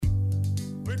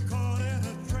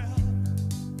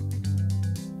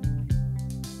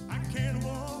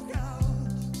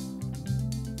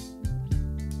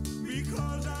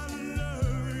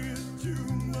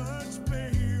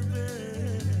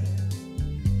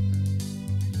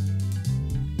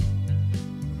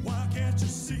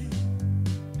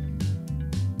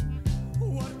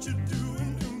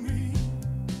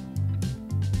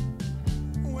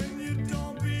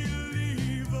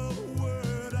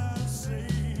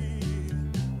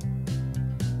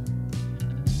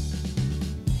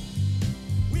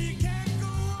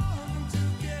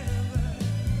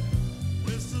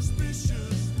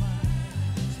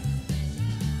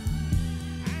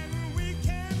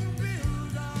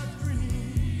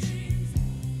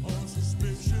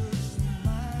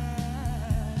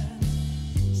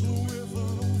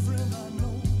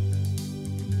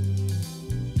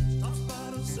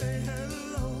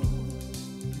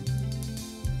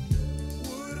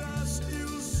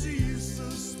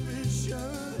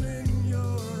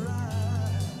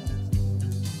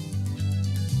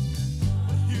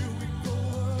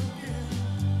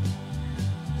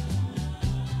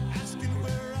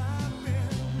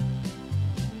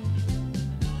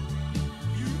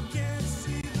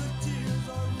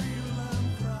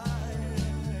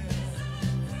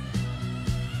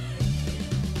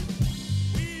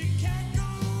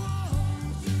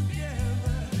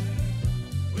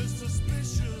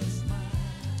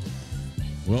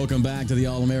Welcome back to the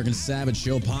All American Savage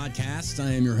Show podcast.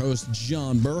 I am your host,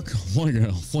 John Burke. Thank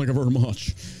you very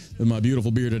much. And my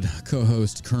beautiful bearded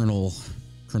co-host, Colonel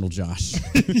Josh.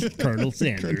 Colonel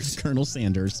Sanders. Colonel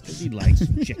Sanders. He likes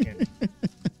chicken.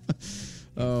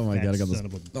 Oh my God, I got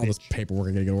all this bitch. paperwork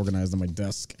I gotta get organized on my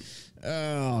desk.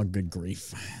 Oh, good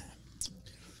grief.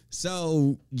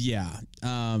 So, yeah.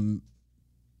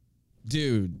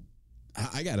 Dude,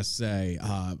 I gotta say,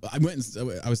 I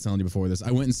was telling you before this,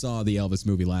 I went and saw the Elvis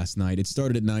movie last night. It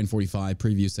started at 9:45.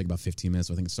 Previews take about 15 minutes.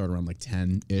 So I think it started around like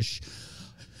 10-ish.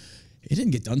 It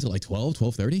didn't get done till like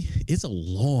 12:30. It's a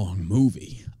long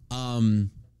movie. It's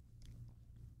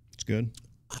good.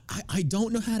 I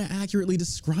don't know how to accurately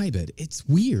describe it. It's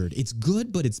weird. It's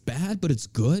good, but it's bad, but it's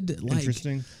good. Like,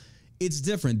 Interesting. it's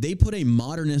different. They put a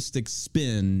modernistic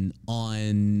spin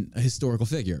on a historical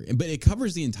figure, but it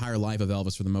covers the entire life of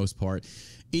Elvis for the most part.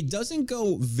 It doesn't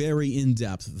go very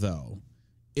in-depth, though.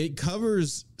 It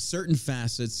covers certain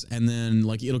facets, and then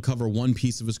like it'll cover one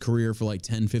piece of his career for like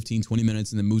 10, 15, 20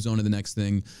 minutes, and then moves on to the next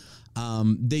thing.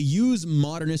 They use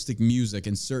modernistic music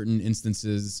in certain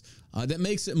instances that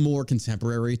makes it more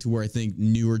contemporary to where I think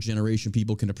newer generation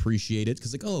people can appreciate it.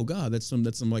 Because like, oh God, that's some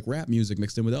like rap music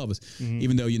mixed in with Elvis.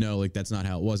 Even though, you know, like that's not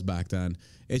how it was back then.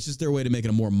 It's just their way to make it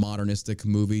a more modernistic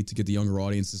movie to get the younger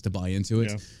audiences to buy into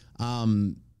it. Yeah.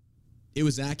 It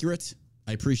was accurate.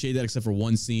 I appreciate that, except for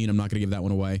one scene. I'm not going to give that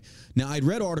one away. Now, I'd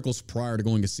read articles prior to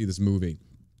going to see this movie.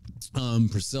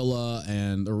 Priscilla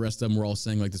and the rest of them were all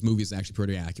saying like this movie is actually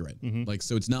pretty accurate. Like,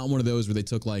 so it's not one of those where they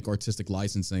took like artistic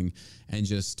licensing and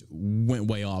just went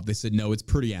way off. They said, no, it's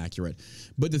pretty accurate.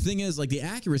 But the thing is, like, the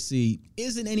accuracy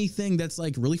isn't anything that's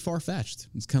like really far-fetched.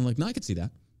 It's kind of like, no, I could see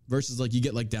that. Versus like you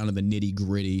get like down to the nitty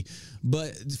gritty.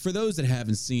 But for those that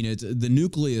haven't seen it, the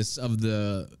nucleus of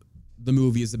the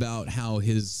movie is about how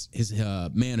his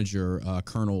manager,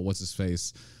 Colonel, what's his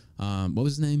face? What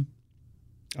was his name?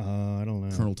 I don't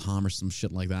know. Colonel Tom or some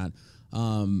shit like that,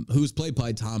 who's played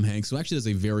by Tom Hanks, who actually does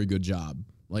a very good job.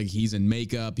 Like, he's in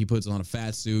makeup, he puts on a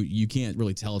fat suit. You can't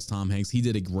really tell it's Tom Hanks. He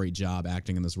did a great job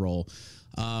acting in this role.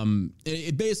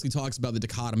 It basically talks about the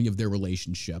dichotomy of their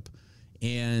relationship,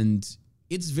 and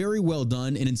it's very well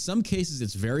done. And in some cases,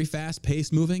 it's very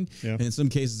fast-paced moving, and in some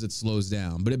cases, it slows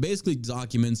down. But it basically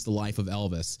documents the life of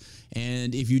Elvis.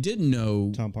 And if you didn't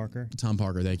know... Tom Parker,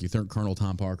 thank you. Colonel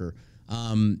Tom Parker.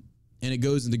 And it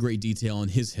goes into great detail on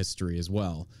his history as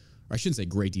well. Or I shouldn't say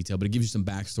great detail, but it gives you some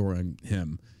backstory on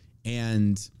him.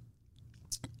 And,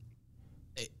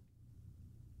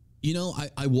 you know,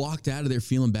 I walked out of there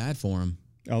feeling bad for him.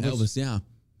 Elvis, yeah.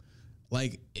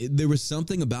 Like, there was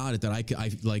something about it that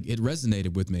it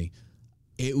resonated with me.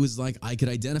 It was like I could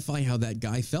identify how that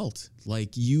guy felt. Like,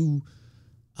 you're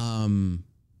on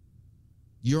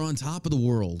top of the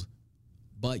world,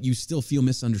 but you still feel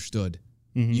misunderstood.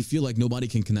 You feel like nobody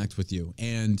can connect with you.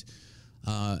 And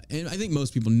I think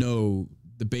most people know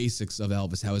the basics of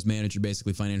Elvis, how his manager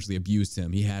basically financially abused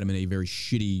him. He had him in a very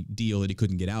shitty deal that he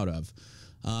couldn't get out of.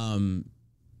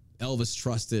 Elvis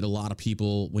trusted a lot of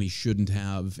people when he shouldn't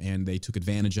have, and they took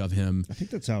advantage of him. I think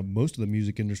that's how most of the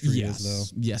music industry is, though.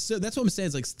 Yes, so that's what I'm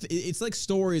saying. It's like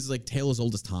stories like Tale as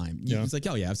Old as Time. It's like,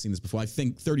 oh yeah, I've seen this before. I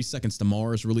think 30 Seconds to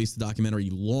Mars released a documentary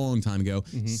a long time ago.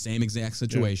 Same exact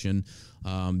situation.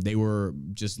 They were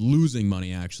just losing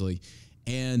money, actually.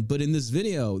 But in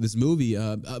this movie,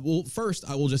 well, first,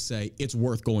 I will just say it's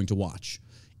worth going to watch.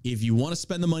 If you want to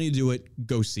spend the money to do it,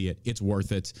 go see it. It's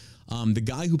worth it. The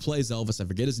guy who plays Elvis, I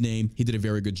forget his name, he did a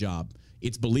very good job.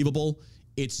 It's believable.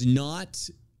 He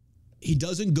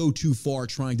doesn't go too far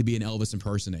trying to be an Elvis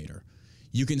impersonator.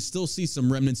 You can still see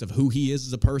some remnants of who he is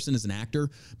as a person, as an actor,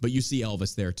 but you see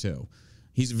Elvis there too.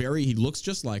 He looks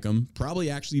just like him, probably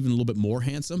actually even a little bit more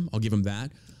handsome. I'll give him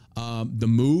that. The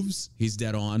moves, he's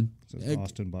dead on.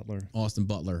 Austin Butler.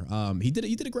 He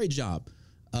did a great job.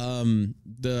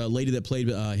 The lady that played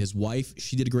his wife,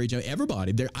 she did a great job.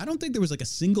 Everybody there, I don't think there was like a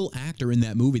single actor in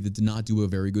that movie that did not do a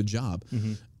very good job.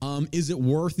 Is it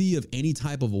worthy of any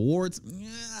type of awards?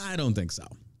 I don't think so,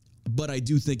 but I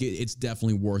do think it's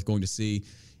definitely worth going to see.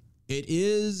 It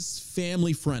is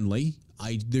family friendly.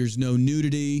 There's no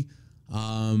nudity.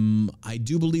 I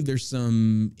do believe there's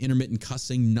some intermittent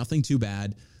cussing, nothing too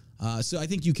bad. So I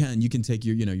think you can take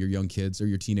your young kids or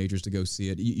your teenagers to go see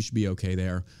it. You should be okay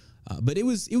there. But it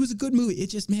was a good movie. It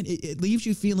just, man, it leaves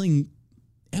you feeling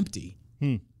empty,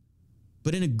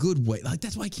 but in a good way. Like,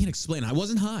 that's why I can't explain. I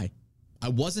wasn't high. I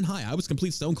was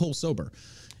complete stone cold sober.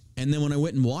 And then when I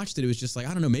went and watched it, it was just like,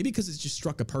 I don't know, maybe because it just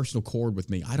struck a personal chord with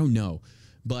me. I don't know.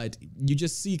 But you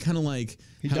just see kind of like...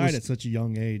 He died at such a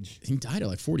young age. He died at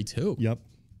like 42. Yep.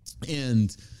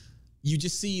 And you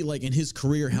just see like in his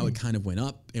career how it kind of went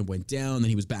up and went down. Then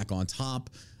he was back on top,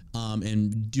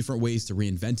 and different ways to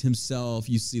reinvent himself.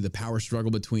 You see the power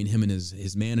struggle between him and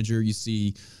his manager. You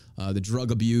see the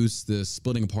drug abuse, the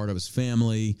splitting apart of his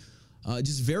family.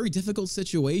 Just very difficult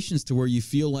situations to where you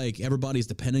feel like everybody's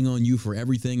depending on you for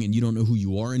everything and you don't know who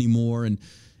you are anymore. And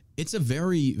it's a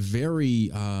very,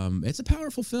 very, it's a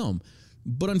powerful film.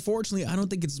 But unfortunately, I don't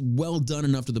think it's well done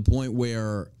enough to the point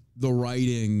where the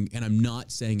writing, and I'm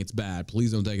not saying it's bad,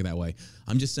 please don't take it that way.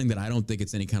 I'm just saying that I don't think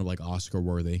it's any kind of like Oscar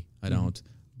worthy. I don't.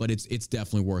 But it's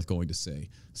definitely worth going to see.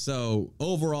 So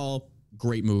overall,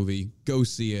 great movie. Go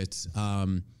see it.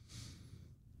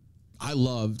 I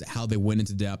loved how they went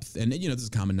into depth, and this is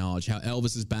common knowledge, how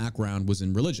Elvis's background was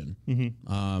in religion.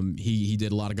 He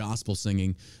did a lot of gospel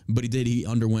singing, but he had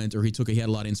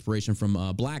a lot of inspiration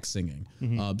from black singing,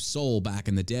 soul back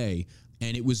in the day.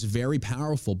 And it was very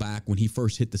powerful back when he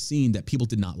first hit the scene that people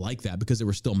did not like that because there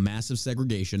was still massive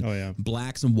segregation. Oh, yeah.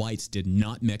 Blacks and whites did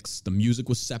not mix. The music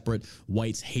was separate.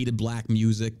 Whites hated black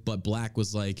music, but black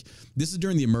was like, this is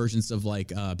during the emergence of like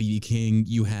B.B. King.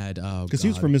 You had, because he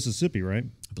was from Mississippi, right?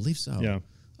 I believe so. Yeah.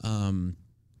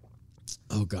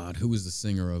 Oh God, who was the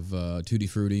singer of Tutti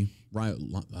Frutti?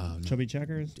 No. Chubby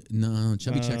Checkers? No,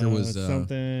 Chubby Checker was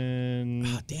something.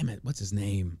 Damn it, what's his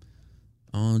name?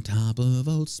 On top of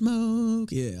old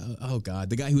smoke, yeah. Oh God,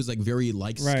 the guy who was like very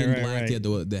light skinned black. He had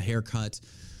the haircut.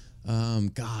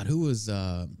 God, who was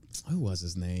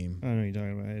his name? I don't know what you're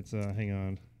talking about. It's hang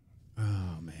on.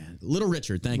 Oh man, Little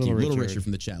Richard. Thank you, Little Richard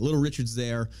from the chat. Little Richard's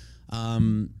there,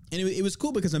 and it was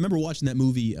cool because I remember watching that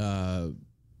movie, the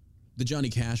Johnny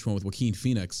Cash one with Joaquin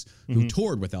Phoenix, who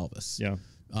toured with Elvis. Yeah,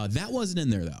 that wasn't in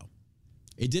there though.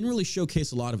 It didn't really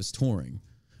showcase a lot of his touring.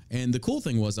 And the cool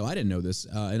thing was, though, I didn't know this,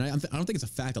 and I don't think it's a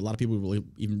fact that a lot of people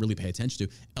really pay attention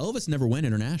to. Elvis never went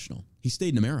international. He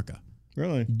stayed in America.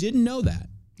 Really? Didn't know that.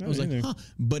 Not I was either. like, huh.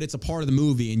 But it's a part of the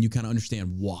movie, and you kind of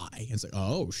understand why. And it's like,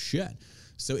 oh, shit.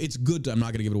 So it's good. I'm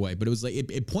not going to give it away. But it was like,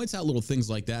 it points out little things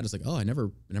like that. It's like, oh, I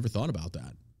never thought about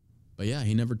that. But yeah,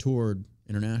 he never toured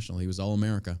international. He was all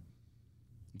America.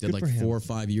 Did like 4 or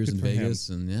 5 years in Vegas.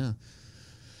 And yeah.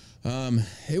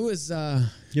 It was. You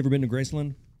ever been to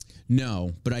Graceland?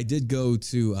 No, but I did go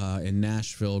to in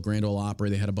Nashville, Grand Ole Opry.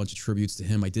 They had a bunch of tributes to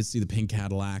him. I did see the Pink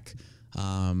Cadillac.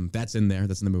 That's in there.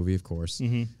 That's in the movie, of course.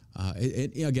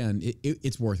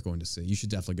 It's worth going to see. You should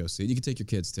definitely go see it. You can take your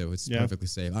kids too. It's perfectly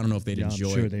safe. I don't know if they'd enjoy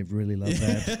it. I'm sure they'd really love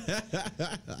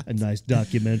that. A nice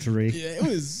documentary. Yeah,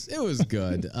 it was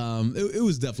good. It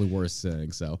was definitely worth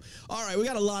seeing. So, all right, we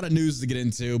got a lot of news to get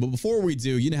into, but before we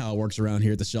do, you know how it works around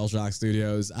here at the Shell Shock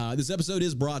Studios. This episode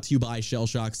is brought to you by Shell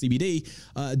Shock CBD.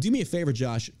 Do me a favor,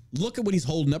 Josh. Look at what he's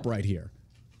holding up right here.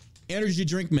 Energy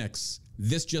drink mix.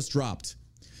 This just dropped.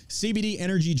 CBD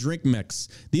energy drink mix.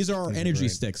 These are our energy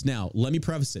sticks. Now, let me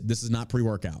preface it. This is not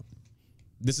pre-workout.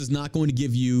 This is not going to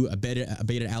give you a beta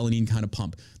alanine kind of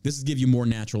pump. This is give you more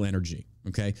natural energy.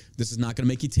 Okay. This is not going to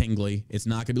make you tingly. It's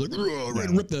not going to be like,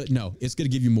 rip the, no, it's going to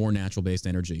give you more natural based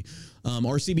energy.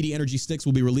 Our CBD energy sticks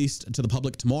will be released to the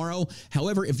public tomorrow.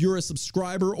 However, if you're a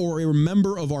subscriber or a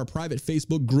member of our private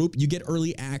Facebook group, you get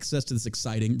early access to this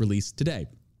exciting release today.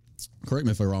 Correct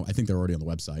me if I'm wrong. I think they're already on the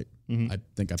website. I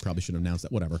think I probably should have announced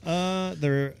that. Whatever.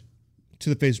 They're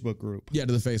to the Facebook group. Yeah,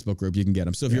 to the Facebook group. You can get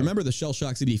them. So if you're a member of the Shell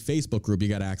Shock CBD Facebook group, you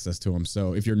got access to them.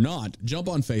 So if you're not, jump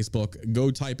on Facebook,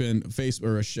 go type in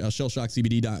Shell Shock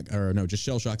CBD, just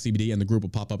Shell Shock CBD, and the group will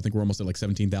pop up. I think we're almost at like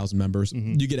 17,000 members.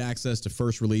 You get access to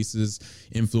first releases,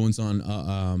 influence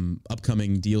on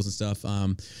upcoming deals and stuff.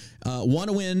 Want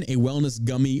to win a wellness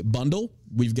gummy bundle?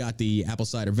 We've got the apple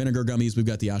cider vinegar gummies, we've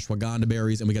got the ashwagandha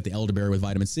berries, and we got the elderberry with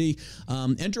vitamin C.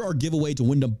 Enter our giveaway to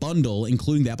win the bundle,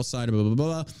 including the apple cider,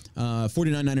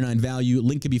 $49.99 value.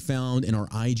 Link can be found in our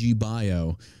IG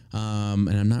bio. And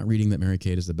I'm not reading that Mary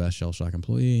Kate is the best Shell Shock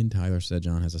employee. And Tyler said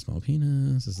John has a small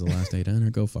penis. This is the last 8 enter.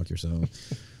 Go fuck yourself.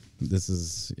 This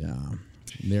is,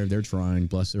 they're trying.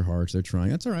 Bless their hearts. They're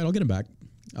trying. That's all right. I'll get him back.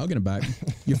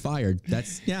 You're fired.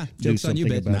 That's, joke's on you,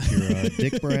 bitch. About your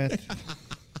dick breath.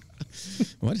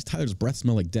 Why does Tyler's breath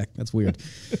smell like dick? That's weird.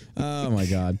 Oh, my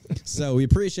God. So we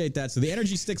appreciate that. So the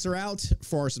energy sticks are out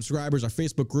for our subscribers, our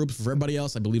Facebook group. For everybody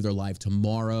else, I believe they're live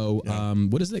tomorrow. Yeah.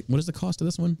 What is the cost of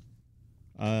this one?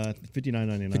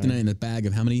 $59.99. $59 in a bag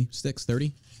of how many sticks?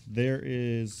 30? There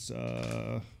is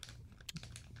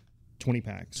 20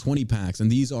 packs. 20 packs.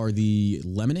 And these are the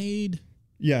lemonade?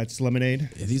 Yeah, it's lemonade.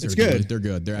 Yeah, these are good. They're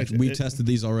good. They're actually, we've tested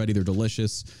these already. They're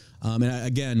delicious. And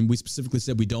again, we specifically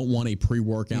said we don't want a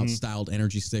pre-workout styled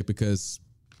energy stick because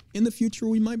in the future,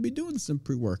 we might be doing some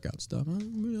pre-workout stuff. I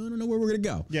don't know where we're going to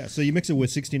go. Yeah, so you mix it with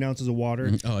 16 ounces of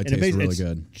water. Oh, it tastes really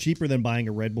good. Cheaper than buying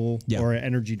a Red Bull or an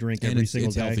energy drink every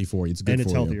single day. It's healthy for you. It's good and for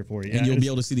it's you. healthier for you. And you'll be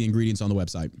able to see the ingredients on the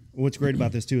website. What's great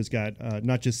about this, too, it's got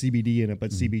not just CBD in it,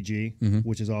 but CBG,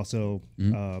 which is also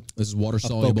this is water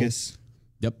soluble. Focus.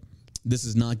 Yep. This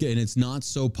is not good, and it's not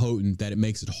so potent that it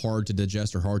makes it hard to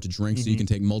digest or hard to drink. So you can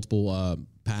take multiple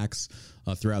packs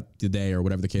throughout the day or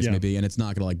whatever the case may be, and it's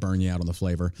not going to like burn you out on the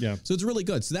flavor. Yeah. So it's really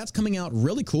good. So that's coming out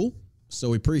really cool. So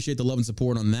we appreciate the love and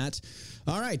support on that.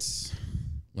 All right,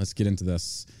 let's get into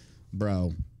this,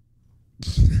 bro.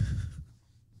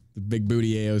 The big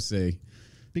booty AOC.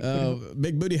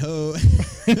 Big booty hoe.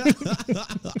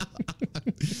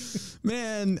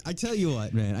 Man, I tell you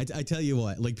what, man. I tell you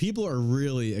what. Like, people are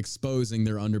really exposing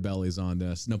their underbellies on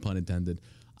this. No pun intended.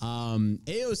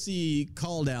 AOC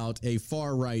called out a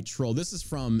far-right troll. This is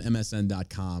from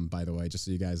MSN.com, by the way, just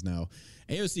so you guys know.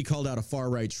 AOC called out a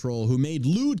far-right troll who made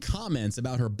lewd comments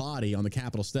about her body on the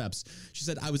Capitol steps. She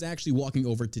said, I was actually walking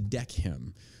over to deck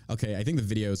him. Okay, I think the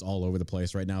video is all over the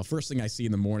place right now. First thing I see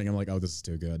in the morning, I'm like, oh, this is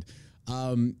too good.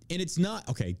 And it's not,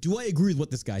 okay, do I agree with what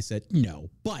this guy said? No,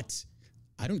 but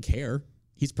I don't care.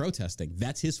 He's protesting.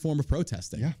 That's his form of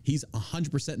protesting. Yeah. He's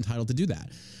 100% entitled to do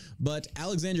that. But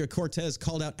Alexandria Cortez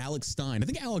called out Alex Stein. I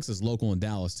think Alex is local in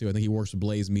Dallas, too. I think he works for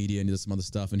Blaze Media and does some other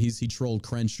stuff. And he trolled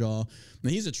Crenshaw. Now,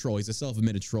 he's a troll. He's a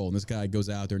self-admitted troll. And this guy goes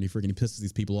out there and he freaking pisses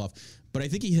these people off. But I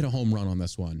think he hit a home run on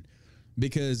this one.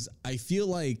 Because I feel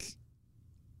like,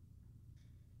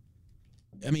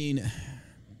 I mean,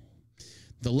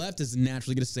 the left is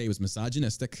naturally going to say it was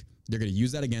misogynistic. They're going to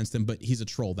use that against him, but he's a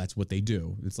troll. That's what they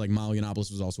do. It's like Milo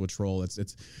Yiannopoulos was also a troll.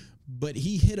 But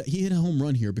he hit a home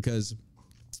run here because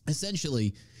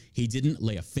essentially he didn't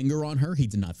lay a finger on her. He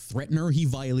did not threaten her. He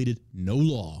violated no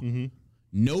law.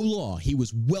 No law. He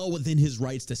was well within his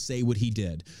rights to say what he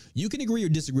did. You can agree or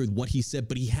disagree with what he said,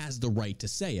 but he has the right to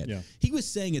say it. Yeah. He was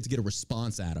saying it to get a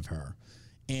response out of her,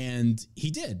 and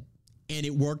he did. And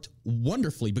it worked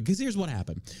wonderfully because here's what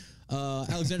happened.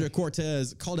 Alexandria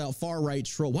Cortez called out far-right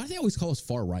troll. Why do they always call us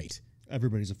far-right?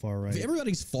 Everybody's a far right.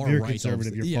 Everybody's far If you're right.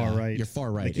 conservative, you're far right. You're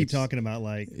far right. They keep talking about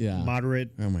like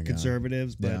moderate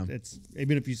conservatives, but it's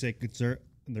even if you say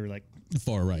they're like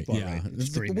far right. Right.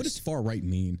 What does far right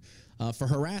mean? For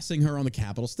harassing her on the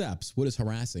Capitol steps. What is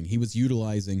harassing? He was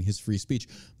utilizing his free speech.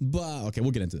 But, okay,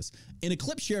 we'll get into this. In a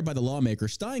clip shared by the lawmaker,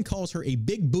 Stein calls her a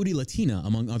big booty Latina,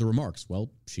 among other remarks.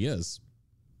 Well, she is.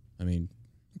 I mean,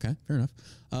 okay, fair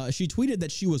enough. She tweeted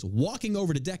that she was walking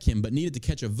over to deck him, but needed to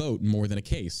catch a vote more than a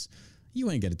case. You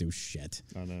ain't got to do shit.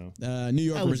 I know. New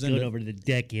York I was representative. going over to the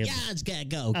deck him. Yeah, I just gotta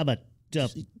go. I'm a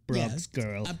tough Bronx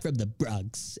girl. I'm from the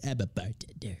Bronx. I'm a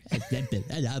bartender.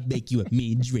 I'll make you a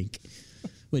mean drink.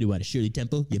 What do you want, a Shirley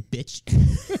Temple, you bitch?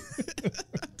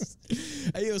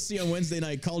 AOC on Wednesday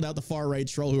night called out the far-right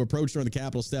troll who approached her on the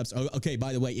Capitol steps. Oh, okay,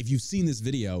 by the way, if you've seen this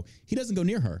video, he doesn't go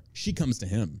near her. She comes to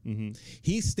him.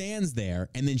 He stands there,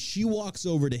 and then she walks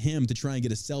over to him to try and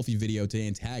get a selfie video to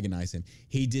antagonize him.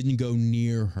 He didn't go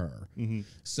near her.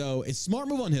 So it's a smart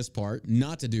move on his part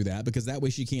not to do that, because that way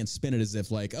she can't spin it as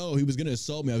if like, oh, he was going to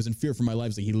assault me. I was in fear for my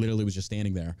life. So he literally was just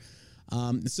standing there.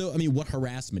 So, I mean, what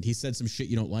harassment? He said some shit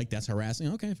you don't like. That's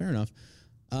harassing. Okay, fair enough.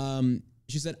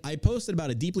 She said, I posted about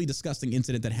a deeply disgusting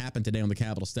incident that happened today on the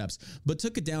Capitol steps, but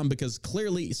took it down because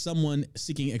clearly someone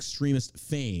seeking extremist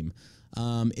fame.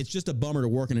 It's just a bummer to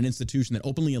work in an institution that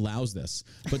openly allows this,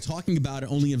 but talking about it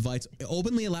openly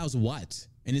allows what?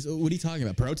 And what are you talking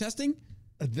about? Protesting?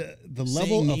 The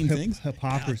level of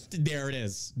hypocrisy. There it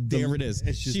is. There it is.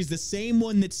 She's the same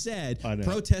one that said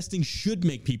protesting should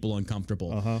make people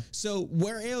uncomfortable. So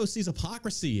where AOC's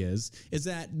hypocrisy is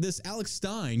that this Alex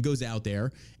Stein goes out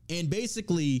there and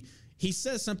basically he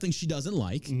says something she doesn't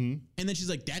like, and then she's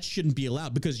like, that shouldn't be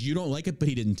allowed because you don't like it, but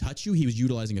he didn't touch you. He was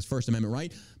utilizing his First Amendment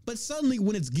right. But suddenly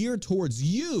when it's geared towards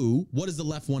you, what does the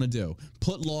left want to do?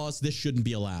 Put laws, this shouldn't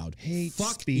be allowed.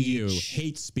 Fuck you.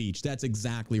 Hate speech. That's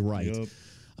exactly right. Yep.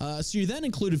 So you then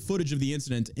included footage of the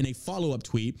incident in a follow-up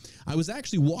tweet. I was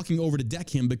actually walking over to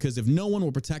deck him because if no one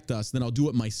will protect us, then I'll do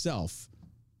it myself.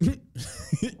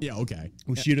 Yeah, okay.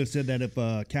 Well, she'd have said that if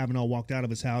Kavanaugh walked out of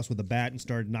his house with a bat and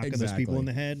started knocking those people in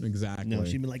the head. Exactly. No,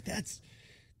 she'd be like, that's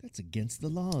against the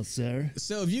law, sir.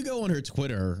 So if you go on her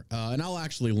Twitter, and I'll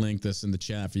actually link this in the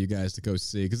chat for you guys to go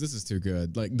see, because this is too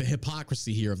good. Like, the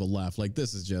hypocrisy here of the left. Like,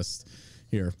 this is just,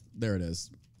 here, there it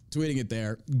is. Tweeting it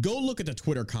there. Go look at the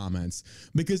Twitter comments,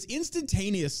 because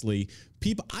instantaneously,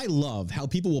 I love how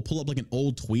people will pull up like an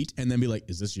old tweet and then be like,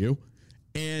 is this you?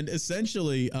 And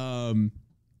essentially,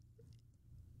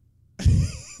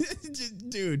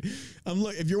 dude,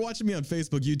 if you're watching me on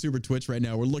Facebook, YouTube, or Twitch right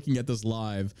now, we're looking at this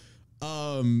live.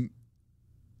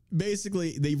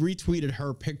 Basically, they retweeted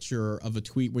her picture of a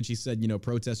tweet when she said,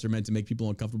 protests are meant to make people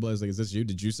uncomfortable. I was like, is this you?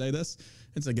 Did you say this?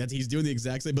 It's like, he's doing the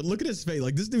exact same. But look at his face.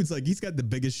 Like, this dude's like, he's got the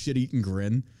biggest shit-eating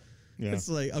grin. Yeah. It's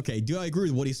like, okay, do I agree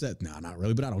with what he said? No, not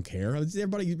really, but I don't care.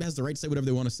 Everybody has the right to say whatever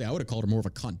they want to say. I would have called her more of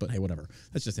a cunt, but hey, whatever.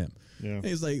 That's just him. Yeah.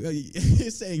 He's like,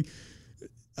 he's saying,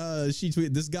 she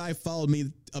tweeted, this guy followed me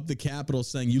up the Capitol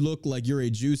saying, you look like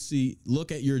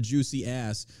look at your juicy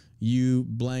ass, you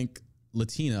blank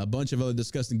Latina, a bunch of other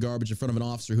disgusting garbage in front of an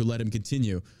officer who let him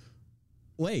continue.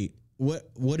 Wait, what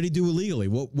did he do illegally?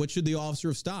 What should the officer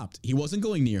have stopped? He wasn't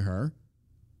going near her.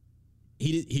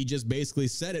 He just basically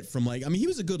said it from he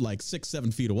was a good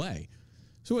 6-7 feet away.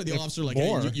 So what, the officer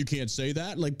hey, you can't say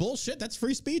that? Like, bullshit, that's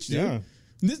free speech, dude. Yeah.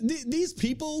 These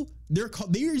people,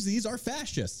 these are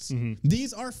fascists. Mm-hmm.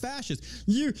 These are fascists.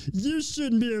 You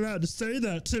shouldn't be allowed to say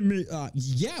that to me.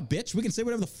 Yeah, bitch, we can say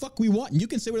whatever the fuck we want, and you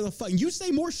can say whatever the fuck. You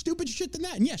say more stupid shit than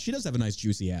that. And yeah, she does have a nice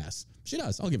juicy ass. She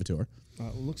does. I'll give it to her.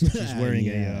 Looks like she's wearing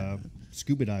a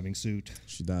scuba diving suit.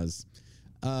 She does.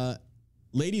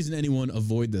 Ladies and anyone,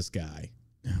 avoid this guy.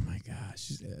 Oh my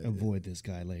gosh. Avoid this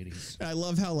guy, ladies. I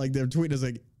love how their tweet is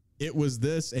like, it was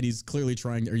this, and he's clearly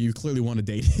trying, or you clearly want to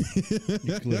date him.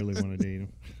 You clearly want to date him.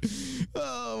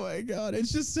 Oh my God.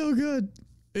 It's just so good.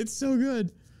 It's so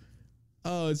good.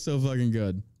 Oh, it's so fucking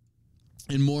good.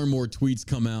 And more tweets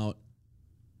come out.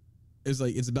 It's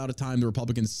like, it's about a time the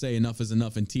Republicans say enough is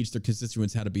enough and teach their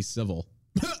constituents how to be civil.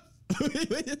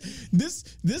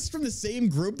 This from the same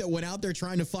group that went out there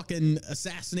trying to fucking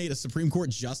assassinate a Supreme Court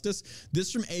justice.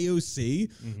 This from AOC,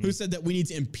 who said that we need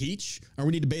to impeach, or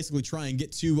we need to basically try and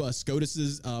get two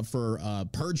SCOTUS's for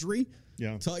perjury.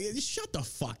 Yeah. So shut the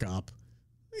fuck up.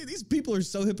 These people are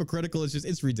so hypocritical.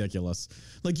 It's ridiculous.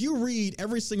 Like, you read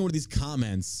every single one of these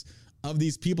comments of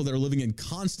these people that are living in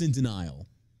constant denial,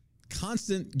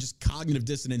 constant just cognitive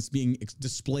dissonance being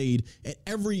displayed at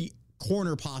every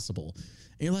corner possible.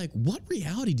 And you're like, what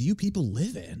reality do you people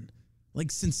live in?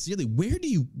 Like, sincerely, where are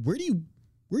you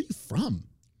from?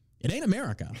 It ain't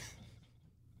America.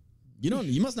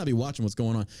 You must not be watching what's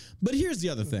going on. But here's the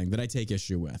other thing that I take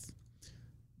issue with.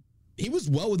 He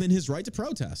was well within his right to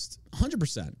protest,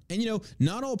 100%. And,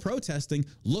 not all protesting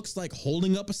looks like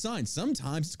holding up a sign.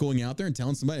 Sometimes it's going out there and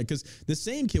telling somebody, because the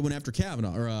same kid went after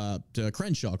Kavanaugh, or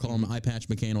Crenshaw, call him eye patch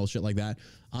McCannell, shit like that.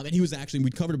 And he was actually,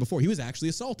 we'd covered it before, he was actually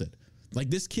assaulted. Like,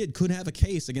 this kid could have a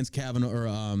case against Kavanaugh or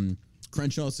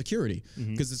Crenshaw's security,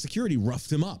 because the security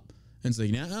roughed him up and said,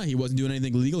 nah, he wasn't doing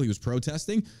anything illegal. He was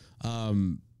protesting.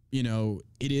 It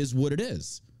is what it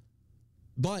is.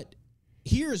 But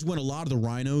here's when a lot of the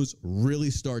rhinos really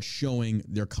start showing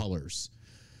their colors.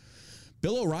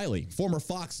 Bill O'Reilly, former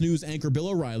Fox News anchor Bill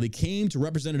O'Reilly, came to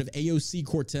Representative AOC's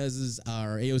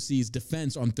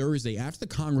defense on Thursday after the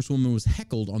Congresswoman was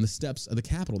heckled on the steps of the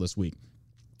Capitol this week.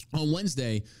 On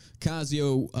Wednesday,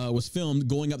 Ocasio was filmed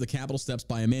going up the Capitol steps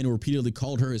by a man who repeatedly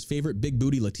called her his favorite big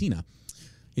booty Latina.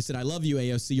 He said, "I love you,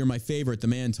 AOC. You're my favorite." The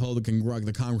man told the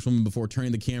Congresswoman before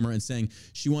turning the camera and saying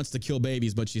she wants to kill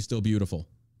babies, but she's still beautiful.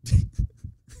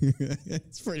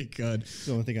 It's pretty good. It's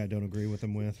the only thing I don't agree with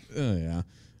him with. Oh, yeah.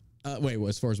 Wait,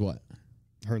 as far as what?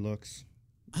 Her looks.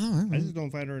 Oh, I just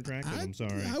don't find her attractive. I'm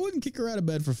sorry. I wouldn't kick her out of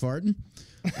bed for farting.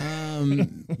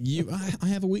 I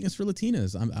have a weakness for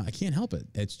Latinas. I can't help it.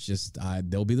 It's just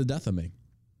they'll be the death of me.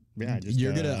 Yeah,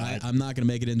 I'm not gonna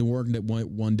make it into work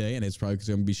one day, and it's probably because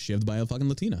I'm gonna be shivved by a fucking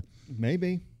Latina.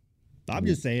 Maybe. I'm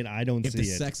just saying I don't see it. If the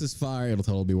sex is fire, it'll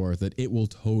totally be worth it. It will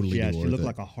totally be worth it. Yeah, she looked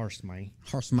like a horse, man.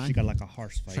 Horse, man? She got like a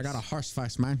horse face. She got a horse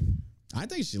face, man. I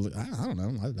think I don't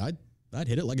know. I'd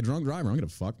hit it like a drunk driver. I don't give a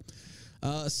fuck.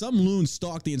 Some loon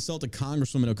stalked the insulted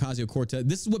Congresswoman Ocasio-Cortez.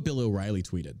 This is what Bill O'Reilly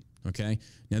tweeted, okay?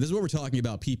 Now, this is what we're talking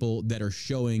about, people that are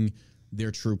showing their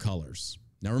true colors.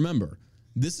 Now, remember,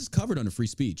 this is covered under free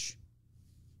speech.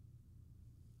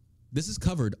 This is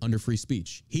covered under free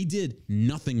speech. He did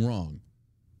nothing wrong.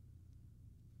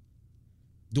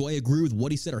 Do I agree with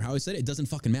what he said or how he said it? It doesn't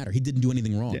fucking matter. He didn't do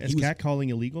anything wrong. Is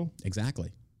catcalling illegal?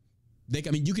 Exactly.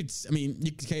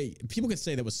 People could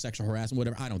say that was sexual harassment,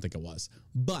 whatever. I don't think it was.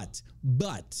 But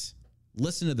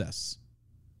listen to this.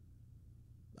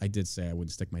 I did say I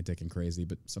wouldn't stick my dick in crazy,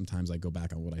 but sometimes I go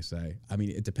back on what I say. I mean,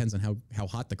 it depends on how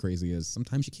hot the crazy is.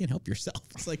 Sometimes you can't help yourself.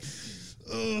 It's like,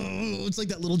 it's like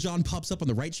that little John pops up on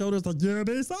the right shoulder. It's like, yeah,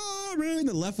 babe, sorry. And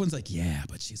the left one's like, yeah,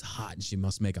 but she's hot and she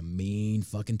must make a mean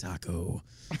fucking taco.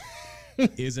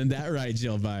 Isn't that right,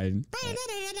 Jill Biden?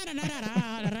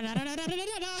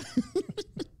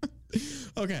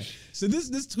 Okay, so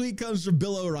this tweet comes from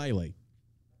Bill O'Reilly.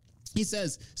 He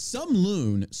says, some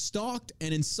loon stalked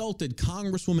and insulted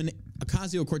Congresswoman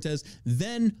Ocasio-Cortez,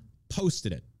 then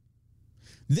posted it.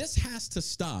 This has to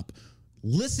stop.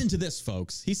 Listen to this,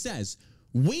 folks. He says,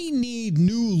 we need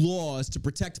new laws to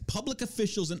protect public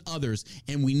officials and others,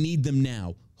 and we need them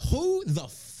now. Who the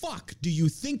fuck do you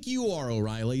think you are,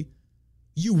 O'Reilly?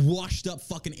 You washed up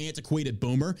fucking antiquated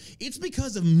boomer. It's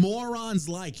because of morons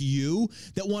like you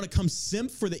that want to come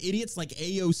simp for the idiots like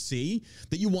AOC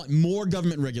that you want more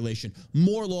government regulation,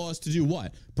 more laws to do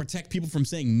what? Protect people from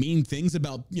saying mean things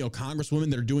about, congresswomen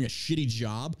that are doing a shitty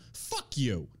job? Fuck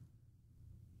you.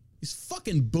 These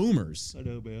fucking boomers. I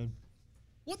know, man.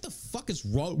 What the fuck is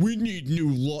wrong? We need new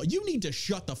law. You need to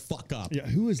shut the fuck up. Yeah,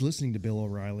 who is listening to Bill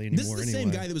O'Reilly anymore? This is the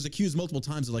same guy that was accused multiple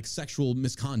times of sexual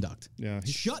misconduct. Yeah.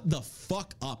 Shut the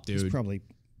fuck up, dude. He's probably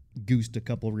goosed a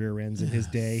couple rear ends in his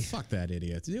day. Fuck that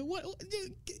idiot.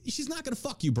 She's not going to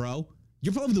fuck you, bro.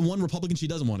 You're probably the one Republican she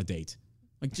doesn't want to date.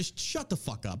 Just shut the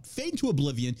fuck up. Fade into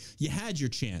oblivion. You had your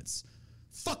chance.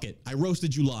 Fuck it. I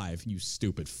roasted you live, you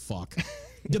stupid fuck.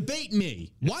 Debate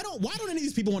me. Why don't any of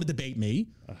these people want to debate me?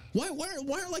 Why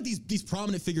are like these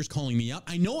prominent figures calling me up?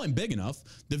 I know I'm big enough.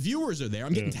 The viewers are there.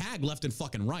 I'm getting tagged left and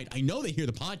fucking right. I know they hear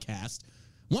the podcast.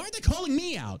 Why aren't they calling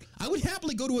me out? I would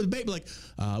happily go to a debate, be like,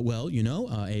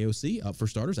 AOC, for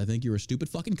starters, I think you're a stupid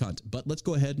fucking cunt. But let's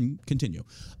go ahead and continue.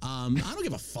 I don't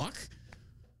give a fuck.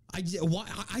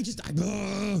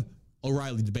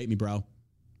 O'Reilly, debate me, bro.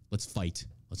 Let's fight.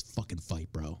 Let's fucking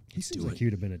fight, bro. He seems like he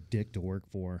would have been a dick to work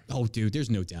for. Oh, dude, there's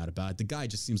no doubt about it. The guy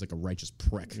just seems like a righteous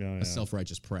prick, a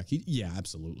self-righteous prick.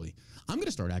 Absolutely. I'm going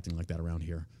to start acting like that around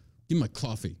here. Give me my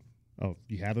coffee. Oh,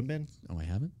 you haven't been? Oh, I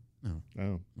haven't? No.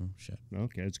 Oh, shit.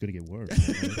 Okay, it's going to get worse.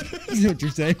 You know what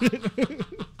you're saying?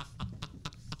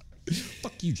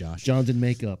 Fuck you, Josh. John's in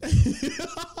makeup.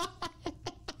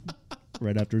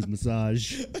 Right after his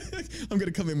massage. I'm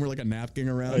going to come in with like a napkin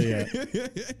around. Oh, yeah.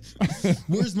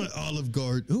 Where's my Olive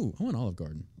Garden? Ooh, I want Olive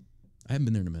Garden. I haven't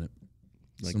been there in a minute.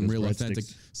 Like some real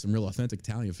authentic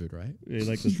Italian food, right? Yeah, you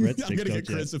like those breadsticks. I'm going to get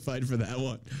crucified for that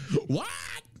one. What?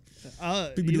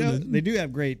 They do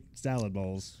have great salad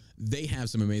bowls. They have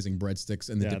some amazing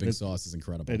breadsticks, and the dipping sauce is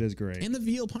incredible. It is great. And the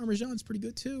veal parmesan is pretty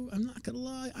good, too. I'm not going to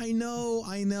lie. I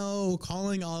know.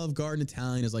 Calling Olive Garden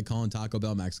Italian is like calling Taco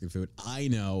Bell Mexican food. I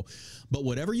know. But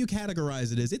whatever you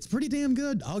categorize it as, it's pretty damn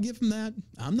good. I'll give them that.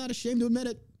 I'm not ashamed to admit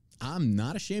it.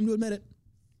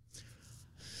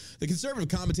 The conservative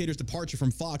commentator's departure from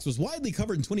Fox was widely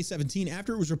covered in 2017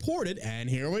 after it was reported, and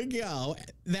here we go,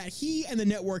 that he and the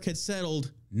network had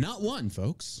settled not one,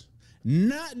 folks,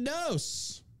 not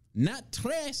dos, not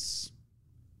tres,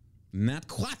 not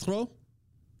cuatro,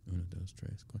 uno, dos,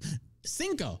 tres, cuatro,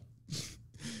 cinco.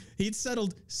 He'd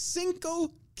settled 5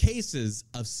 cases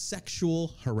of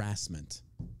sexual harassment.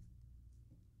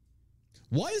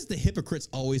 Why does the hypocrites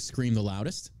always scream the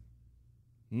loudest?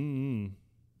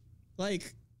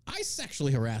 Like, I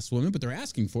sexually harass women, but they're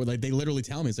asking for it. Like, they literally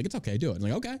tell me, it's like, it's okay, do it. I'm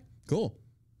like, okay, cool.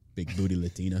 Big booty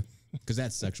Latina. Because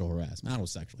that's sexual harassment. I don't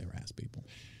sexually harass people.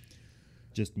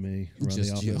 Just me around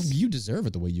the office. You deserve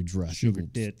it the way you dress. Sugar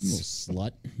tits. You little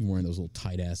slut. You're wearing those little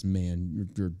tight-ass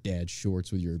your dad's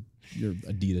shorts with your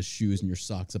Adidas shoes and your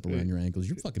socks up around your ankles.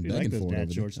 You're fucking begging for it.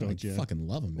 Dad shorts, don't you? Fucking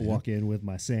love them, man. Walk in with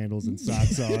my sandals and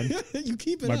socks on. You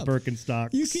keep it my up. My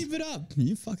Birkenstocks. You keep it up.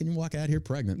 You fucking walk out here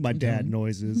pregnant. My dad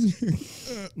noises.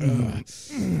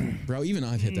 Bro, even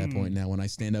I've hit that point now when I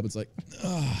stand up, it's like,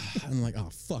 I'm like, oh,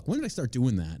 fuck. When did I start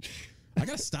doing that? I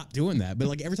got to stop doing that. But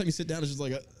like every time you sit down, it's just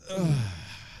like, all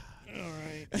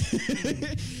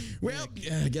right. Well,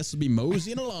 I guess we'll be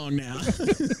moseying along now.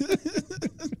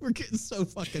 We're getting so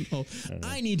fucking old.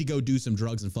 I need to go do some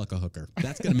drugs and fuck a hooker.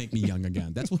 That's going to make me young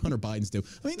again. That's what Hunter Biden's do.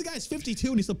 I mean, the guy's 52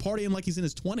 and he's still partying like he's in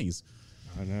his 20s.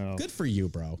 I know. Good for you,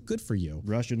 bro. Good for you.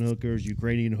 Russian hookers,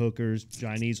 Ukrainian hookers,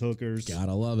 Chinese hookers.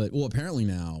 Gotta love it. Well, apparently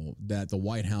now that the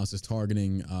White House is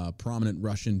targeting prominent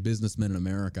Russian businessmen in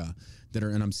America that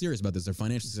are, and I'm serious about this, they're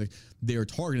financially, they are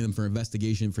targeting them for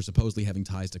investigation for supposedly having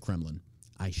ties to Kremlin.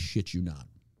 I shit you not.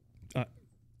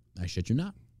 I shit you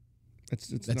not.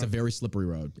 That's a very slippery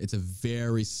road. It's a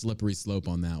very slippery slope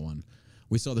on that one.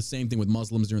 We saw the same thing with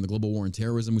Muslims during the global war on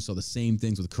terrorism. We saw the same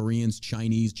things with Koreans,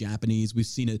 Chinese, Japanese. We've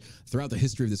seen it throughout the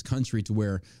history of this country to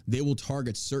where they will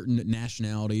target certain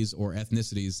nationalities or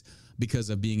ethnicities because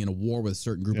of being in a war with a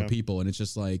certain group of people. And it's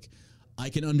just like, I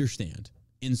can understand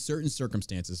in certain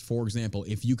circumstances, for example,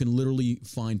 if you can literally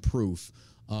find proof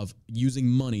of using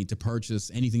money to purchase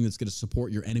anything that's going to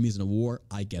support your enemies in a war,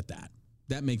 I get that.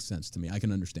 That makes sense to me. I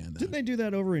can understand that. Didn't they do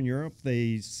that over in Europe?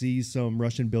 They see some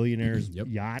Russian billionaire's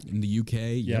yacht. In the UK.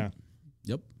 Yeah.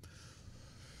 Yep.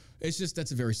 It's just,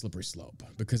 that's a very slippery slope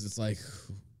because it's like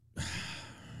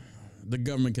the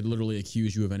government could literally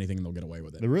accuse you of anything and they'll get away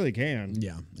with it. They really can.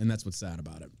 Yeah. And that's what's sad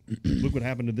about it. Look what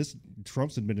happened to this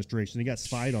Trump's administration. He got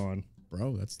spied on.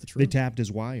 bro. That's the truth. They tapped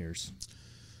his wires.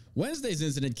 Wednesday's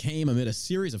incident came amid a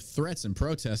series of threats and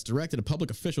protests directed at public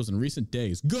officials in recent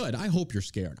days. Good. I hope you're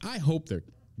scared. I hope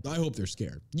they're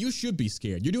scared. You should be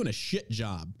scared. You're doing a shit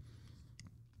job.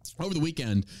 Over the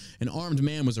weekend, an armed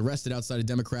man was arrested outside a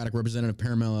Democratic Representative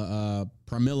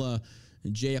Pramila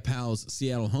Jayapal's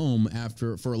Seattle home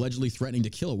for allegedly threatening to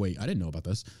kill. Wait, I didn't know about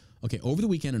this. Okay, over the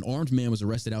weekend, an armed man was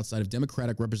arrested outside of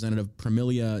Democratic Representative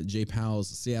Pramila Jayapal's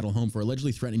Seattle home for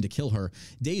allegedly threatening to kill her.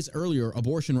 Days earlier,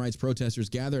 abortion rights protesters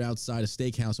gathered outside a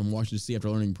steakhouse in Washington, D.C. after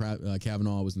learning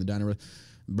Kavanaugh was in the dining room.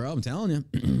 Bro, I'm telling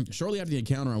you. Shortly after the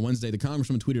encounter on Wednesday, the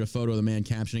congressman tweeted a photo of the man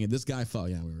captioning it. This guy fell.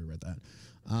 Yeah, we already read that.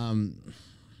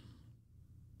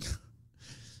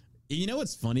 You know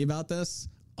what's funny about this?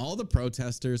 All the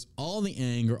protesters, all the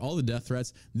anger, all the death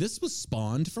threats, this was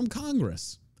spawned from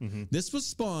Congress. Mm-hmm. This was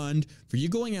spawned for you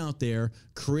going out there,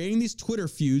 creating these Twitter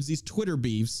feuds, these Twitter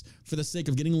beefs for the sake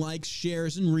of getting likes,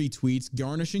 shares, and retweets,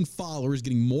 garnishing followers,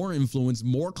 getting more influence,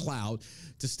 more clout,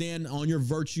 to stand on your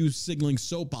virtue signaling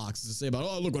soapboxes to say about,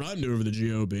 oh, look what I'm doing for the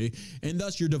GOP. And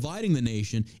thus you're dividing the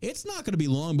nation. It's not going to be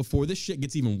long before this shit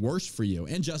gets even worse for you,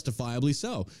 and justifiably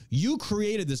so. You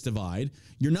created this divide.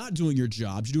 You're not doing your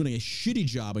jobs. You're doing a shitty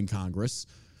job in Congress.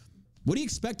 What do you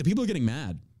expect? The people are getting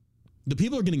mad. The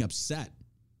people are getting upset.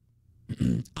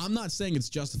 I'm not saying it's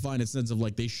justified in the sense of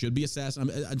like they should be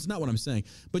assassinated. It's not what I'm saying.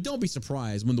 But don't be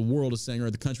surprised when the world is saying, or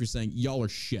the country is saying, y'all are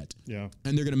shit. Yeah.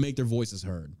 And they're going to make their voices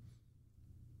heard.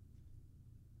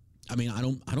 I mean, I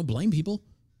don't blame people.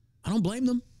 I don't blame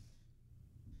them.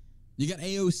 You got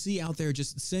AOC out there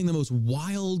just saying the most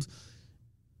wild,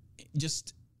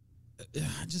 just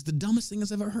the dumbest thing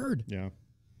I've ever heard. Yeah.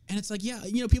 And it's like, yeah,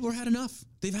 you know, people have had enough.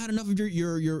 They've had enough of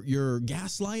your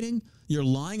gaslighting, your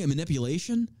lying and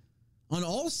manipulation on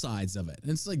all sides of it.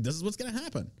 And it's like, this is what's going to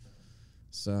happen.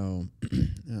 So, I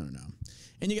don't know.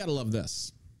 And you got to love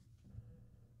this.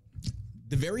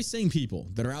 The very same people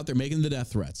that are out there making the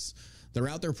death threats, that are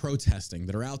out there protesting,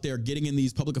 that are out there getting in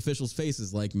these public officials'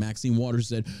 faces, like Maxine Waters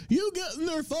said, you get in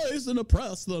their face and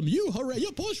oppress them. You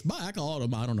push back on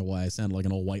them. I don't know why I sound like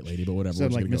an old white lady, but whatever.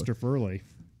 Sound like Mr. Furley.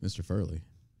 Mr. Furley.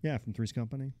 Yeah, from Three's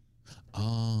Company.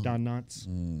 Oh. Don Knotts.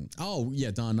 Oh, yeah,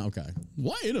 Don. Okay.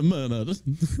 Wait a minute.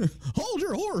 Hold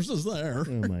your horses there.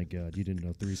 Oh, my God. You didn't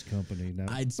know Three's Company. No.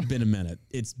 It's been a minute.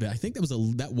 I think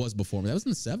that was before me. That was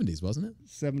in the 70s, wasn't it?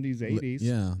 70s, 80s.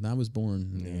 Yeah, I was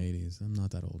born in the 80s. I'm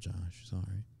not that old, Josh.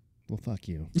 Sorry. Well, fuck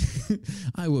you.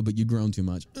 I would, but you've grown too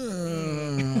much.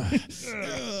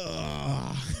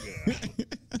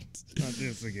 Not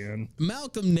this again.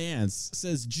 Malcolm Nance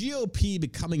says GOP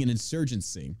becoming an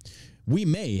insurgency. We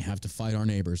may have to fight our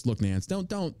neighbors. Look, Nance, don't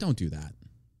do that.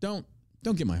 Don't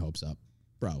get my hopes up,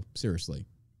 bro. Seriously,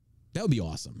 that would be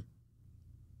awesome.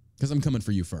 Because I'm coming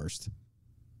for you first.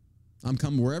 I'm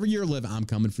coming wherever you're living. I'm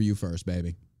coming for you first,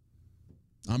 baby.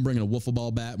 I'm bringing a wiffle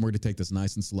ball bat, and we're gonna take this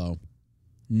nice and slow,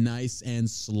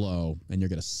 and you're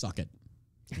gonna suck it.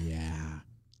 Yeah.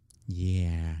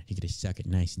 You're gonna suck it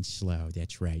nice and slow.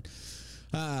 That's right.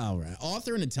 All right.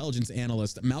 Author and intelligence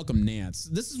analyst Malcolm Nance.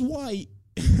 This is why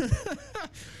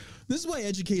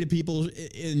educated people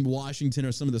in Washington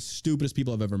are some of the stupidest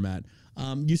people I've ever met.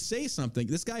 You say something.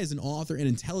 This guy is an author and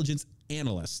intelligence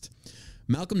analyst.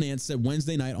 Malcolm Nance said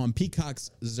Wednesday night on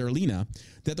Peacock's Zerlina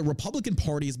that the Republican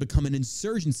Party has become an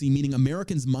insurgency, meaning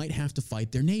Americans might have to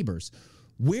fight their neighbors.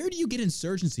 Where do you get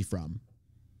insurgency from?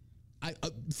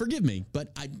 Forgive me,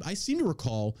 but I seem to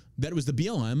recall that it was the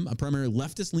BLM, a primarily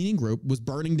leftist-leaning group, was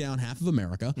burning down half of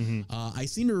America. Mm-hmm. I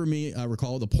seem to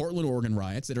recall the Portland, Oregon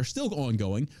riots that are still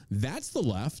ongoing. That's the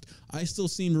left. I still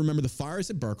seem to remember the fires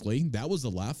at Berkeley. That was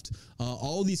the left.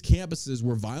 All of these campuses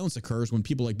where violence occurs when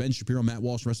people like Ben Shapiro, Matt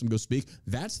Walsh, and the rest of them go speak.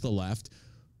 That's the left.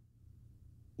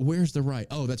 Where's the right?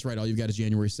 Oh, that's right. All you've got is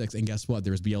January 6th. And guess what?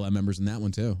 There's BLM members in that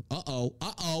one, too.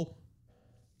 Uh-oh.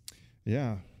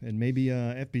 Yeah, and maybe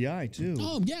FBI, too.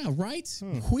 Oh, yeah, right?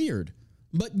 Weird.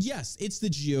 But, yes, it's the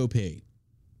GOP.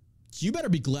 You better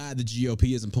be glad the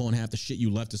GOP isn't pulling half the shit you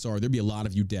leftists are. There'd be a lot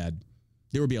of you dead.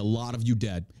 There would be a lot of you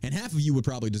dead. And half of you would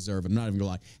probably deserve it. I'm not even going to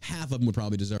lie. Half of them would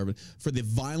probably deserve it. For the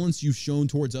violence you've shown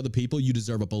towards other people, you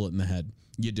deserve a bullet in the head.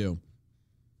 You do.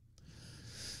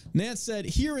 Nance said,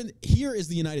 here is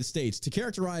the United States. To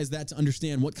characterize that, to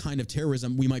understand what kind of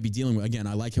terrorism we might be dealing with. Again,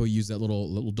 I like how he used that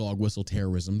little dog whistle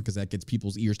terrorism because that gets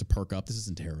people's ears to perk up. This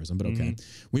isn't terrorism, but okay.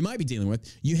 Mm-hmm. We might be dealing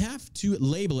with. You have to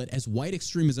label it as white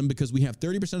extremism because we have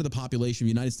 30% of the population of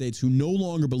the United States who no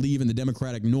longer believe in the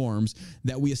democratic norms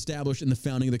that we established in the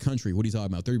founding of the country. What are you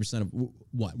talking about? 30% of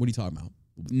what? What are you talking about?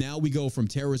 Now we go from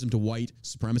terrorism to white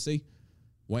supremacy?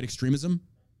 White extremism?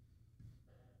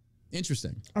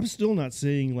 Interesting. I'm still not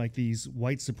seeing like these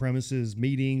white supremacist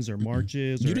meetings or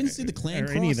marches. You didn't see the Klan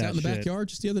cross out in the backyard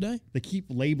just the other day? They keep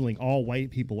labeling all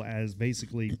white people as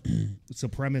basically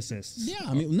supremacists. Yeah,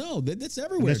 I mean, no, that's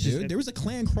everywhere, dude. There was a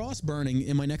Klan cross burning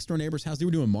in my next door neighbor's house. They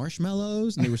were doing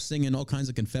marshmallows and they were singing all kinds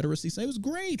of Confederacy songs. It was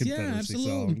great. Yeah,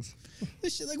 absolutely.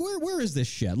 This shit, like, where is this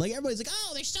shit? Like, everybody's like,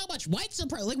 oh, there's so much white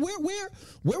supremacy. Like,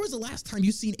 where was the last time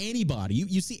you seen anybody?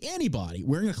 You see anybody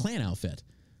wearing a Klan outfit?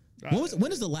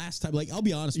 When is the last time? Like, I'll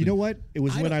be honest with you. You know what? It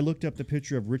was when I looked up the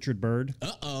picture of Richard Byrd.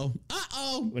 Uh-oh.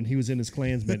 When he was in his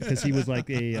Klansman, because he was like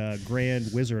a grand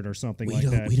wizard or something like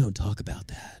that. We don't talk about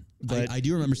that. But I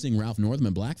do remember seeing Ralph Northam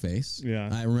in blackface. Yeah.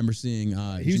 I remember seeing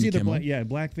he was either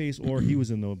blackface or he was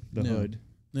in the hood.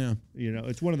 Yeah. You know,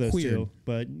 it's one of those two.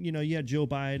 But, you know, you had Joe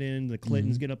Biden, the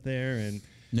Clintons get up there and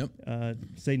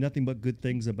say nothing but good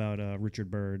things about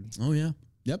Richard Byrd. Oh, yeah.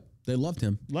 Yep. They loved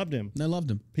him. They loved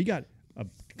him. He got a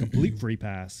complete free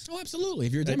pass. Oh, absolutely.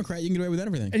 If you're a Democrat, you can get away with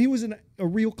everything. And he was a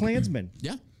real Klansman.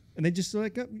 Yeah. And they just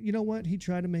like, you know what? He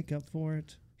tried to make up for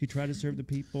it. He tried to serve the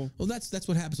people. Well, that's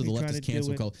what happens with the leftist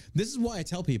cancel culture. This is why I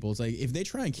tell people, it's like, if they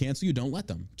try and cancel you, don't let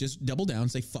them. Just double down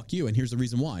and say, fuck you. And here's the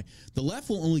reason why. The left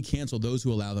will only cancel those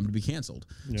who allow them to be canceled.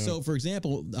 Yeah. So, for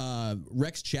example,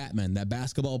 Rex Chapman, that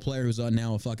basketball player who's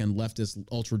now a fucking leftist,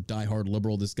 ultra diehard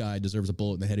liberal, this guy deserves a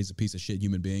bullet in the head. He's a piece of shit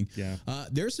human being. Yeah.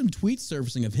 There's some tweets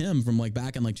surfacing of him from like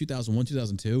back in like 2001,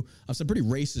 2002 of some pretty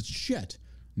racist shit.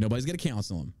 Nobody's going to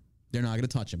cancel him. They're not going to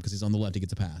touch him because he's on the left. He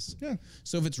gets a pass. Yeah.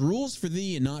 So if it's rules for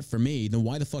thee and not for me, then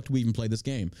why the fuck do we even play this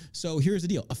game? So here's the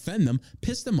deal. Offend them,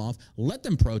 piss them off, let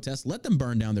them protest, let them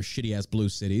burn down their shitty-ass blue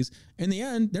cities. In the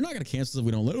end, they're not going to cancel us if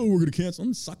we don't let, we're going to cancel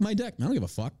them. Suck my dick. I don't give a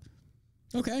fuck.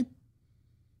 Okay.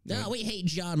 No, we hate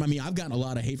John. I mean, I've gotten a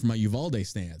lot of hate from my Uvalde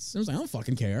stance. I was like, I don't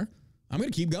fucking care. I'm going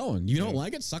to keep going. You don't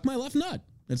like it? Suck my left nut.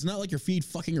 It's not like your feed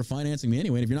fucking or financing me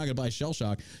anyway. And if you're not going to buy Shell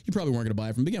Shock, you probably weren't going to buy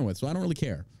it from begin with. So I don't really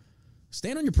care.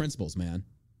 Stand on your principles, man.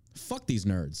 Fuck these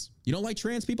nerds. You don't like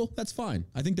trans people? That's fine.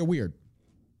 I think they're weird.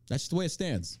 That's just the way it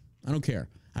stands. I don't care.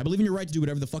 I believe in your right to do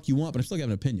whatever the fuck you want, but I still have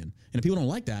an opinion. And if people don't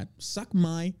like that, suck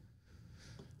my... I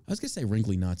was going to say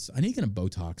wrinkly nuts. I need to get them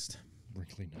Botoxed.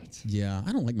 Wrinkly nuts. Yeah,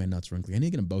 I don't like my nuts wrinkly. I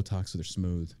need to get them Botoxed so they're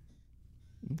smooth.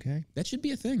 Okay. That should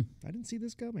be a thing. I didn't see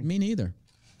this coming. Me neither.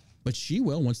 But she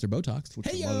will once they're Botoxed.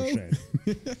 Hey, yo!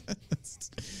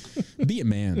 Be a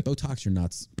man. Botox your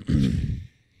nuts.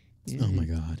 Oh my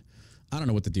God. I don't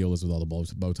know what the deal is with all the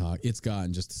Botox. It's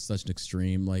gotten just to such an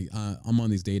extreme. Like, I'm on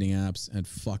these dating apps and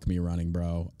fuck me running,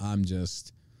 bro. I'm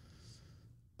just,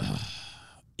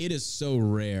 it is so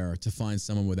rare to find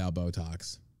someone without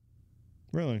Botox.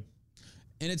 Really?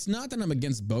 And it's not that I'm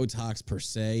against Botox per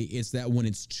se. It's that when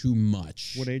it's too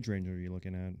much. What age range are you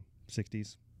looking at?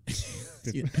 60s?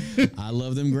 I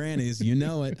love them grannies. You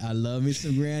know it. I love me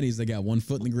some grannies. They got one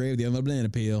foot in the grave, the other a banana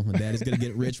peel. My daddy's going to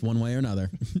get rich one way or another.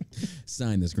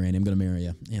 Sign this, granny. I'm going to marry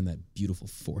you. And that beautiful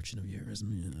fortune of yours.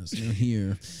 Yes. Now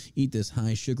here, eat this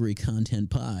high sugary content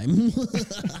pie.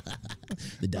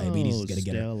 The diabetes is going to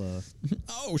get her.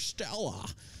 Oh, Stella.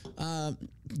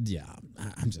 Yeah,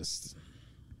 I'm just...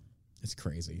 It's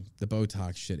crazy. The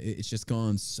Botox shit, it's just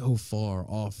gone so far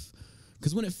off.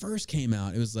 Because when it first came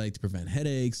out, it was like to prevent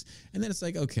headaches. And then it's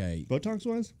like, okay. Botox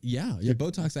was? Yeah.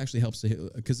 Botox actually helps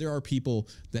because there are people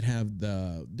that have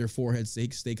their foreheads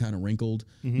stay kind of wrinkled,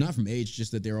 not from age,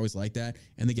 just that they're always like that.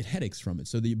 And they get headaches from it.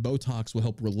 So the Botox will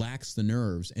help relax the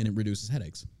nerves and it reduces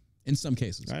headaches in some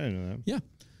cases. I didn't know that. Yeah.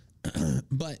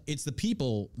 But it's the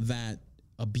people that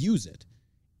abuse it.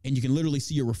 And you can literally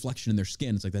see your reflection in their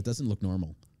skin. It's like, that doesn't look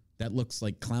normal. That looks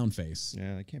like clown face.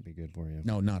 Yeah, that can't be good for you.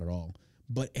 No, not at all.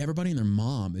 But everybody and their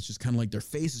mom, it's just kind of like their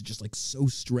face is just like so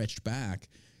stretched back.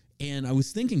 And I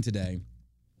was thinking today,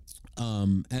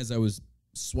 as I was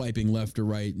swiping left or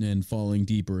right and falling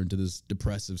deeper into this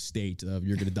depressive state of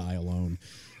you're going to die alone.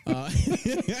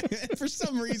 For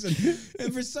some reason,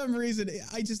 I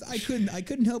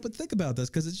couldn't help but think about this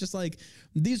because it's just like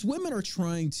these women are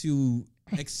trying to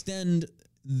extend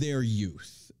their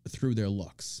youth through their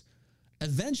looks.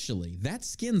 Eventually, that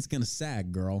skin's going to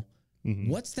sag, girl.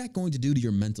 What's that going to do to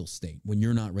your mental state when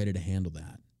you're not ready to handle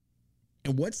that?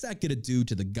 And what's that going to do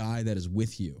to the guy that is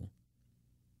with you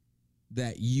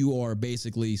that you are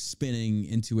basically spinning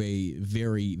into a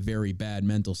very, very bad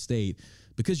mental state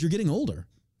because you're getting older?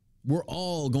 We're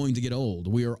all going to get old.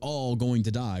 We are all going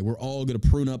to die. We're all going to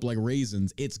prune up like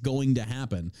raisins. It's going to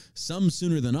happen, some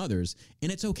sooner than others,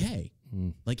 and it's okay.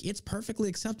 Like, it's perfectly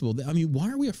acceptable. I mean, why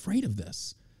are we afraid of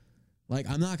this? Like,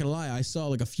 I'm not going to lie. I saw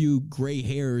like a few gray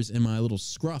hairs in my little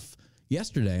scruff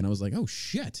yesterday, and I was like, oh,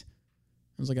 shit.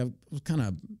 I was like, I was kind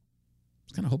of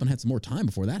hoping I had some more time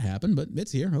before that happened, but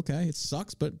it's here. Okay, it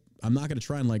sucks, but I'm not going to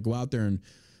try and like go out there and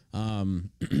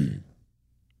Diet.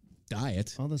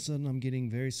 All of a sudden, I'm getting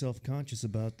very self-conscious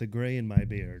about the gray in my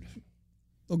beard.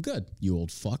 Oh, good, you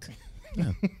old fuck.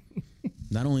 Yeah.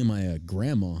 Not only am I a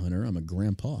grandma hunter, I'm a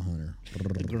grandpa hunter.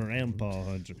 Grandpa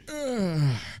hunter.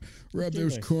 Rub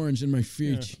those corns in my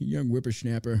feet, young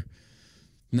whippersnapper.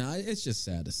 No, it's just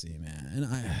sad to see, man. And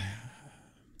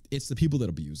it's the people that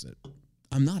abuse it.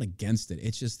 I'm not against it.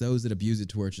 It's just those that abuse it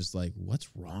to where it's just like, what's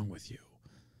wrong with you?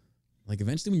 Like,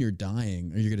 eventually when you're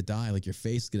dying, or you're going to die, like, your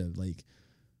face going to, like,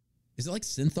 is it like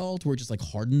synthol to where it just, like,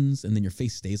 hardens and then your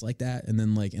face stays like that? And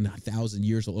then, like, in 1,000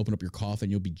 years, they'll open up your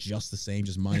coffin, you'll be just the same,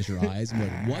 just minus your eyes. And you're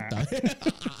like, what the?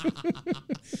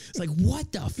 It's like,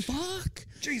 what the fuck?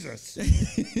 Jesus.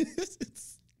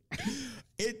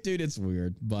 Dude, it's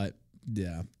weird, but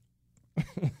yeah.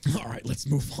 All right, let's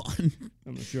move on.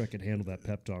 I'm not sure I could handle that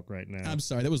pep talk right now. I'm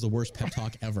sorry. That was the worst pep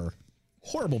talk ever.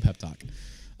 Horrible pep talk.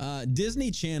 Disney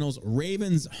Channel's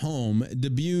Raven's Home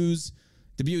debuts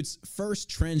first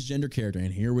transgender character.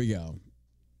 And here we go.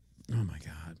 Oh, my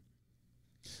God.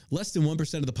 Less than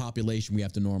 1% of the population we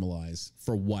have to normalize.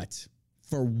 For what?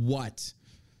 For what?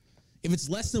 If it's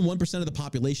less than 1% of the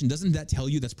population, doesn't that tell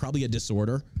you that's probably a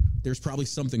disorder? There's probably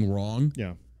something wrong.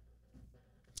 Yeah.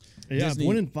 Yeah, Disney, if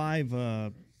 1 in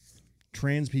 5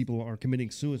 trans people are committing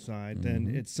suicide,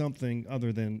 then it's something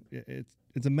other than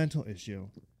it's a mental issue.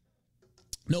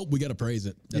 Nope, we got to praise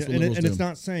it. That's what liberals do. It's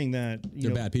not saying that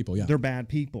they're bad people. Yeah, they're bad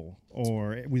people,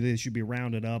 or they should be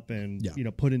rounded up and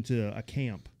put into a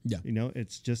camp. Yeah,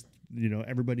 it's just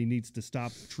everybody needs to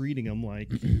stop treating them like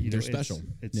they're special.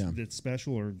 It's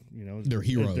special, or they're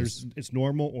heroes. It's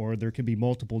normal, or there can be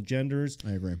multiple genders.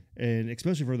 I agree, and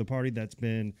especially for the party that's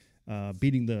been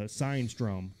beating the science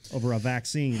drum over a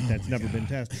vaccine that's never been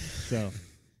tested. So,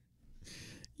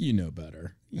 you know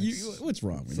better. What's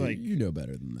wrong with you? Like, you know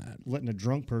better than that. Letting a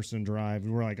drunk person drive,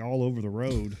 and we're like all over the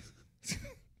road.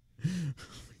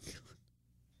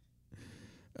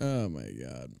 Oh my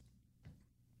God.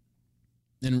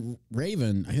 And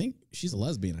Raven, I think she's a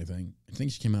lesbian. I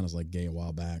think she came out as like gay a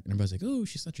while back, and everybody's like, "Oh,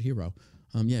 she's such a hero."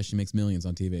 Yeah, she makes millions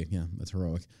on TV. Yeah, that's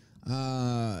heroic.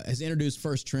 Has introduced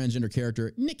first transgender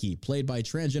character Nikki, played by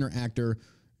transgender actor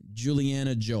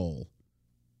Juliana Joel.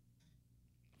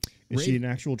 Is she an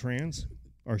actual trans,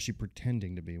 or is she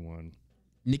pretending to be one?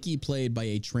 Nikki, played by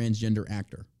a transgender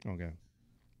actor. Okay.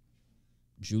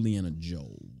 Juliana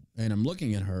Joel. And I'm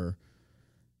looking at her.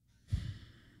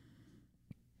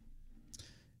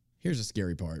 Here's the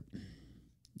scary part.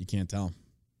 You can't tell.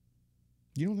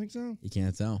 You don't think so? You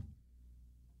can't tell.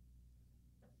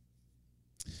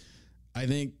 I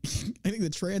think the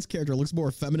trans character looks more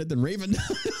effeminate than Raven.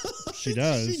 She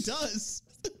does. She does.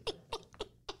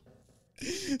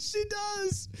 She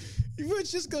does.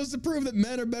 Which just goes to prove that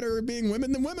men are better at being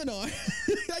women than women are.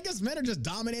 I guess men are just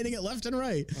dominating it left and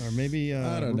right. Or maybe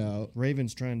I don't know.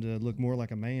 Raven's trying to look more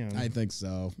like a man. I think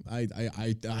so. Dude,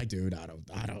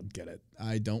 I don't get it.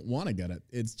 I don't want to get it.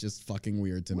 It's just fucking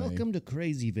weird to me. Welcome to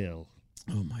Crazyville.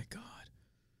 Oh my God.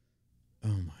 Oh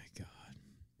my God.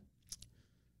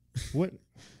 What?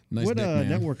 Nice what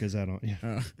network is that on?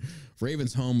 Yeah.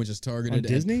 Raven's Home, which is targeted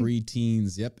at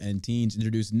pre-teens. Yep, and teens,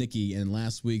 introduced Nikki in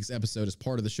last week's episode as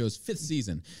part of the show's 5th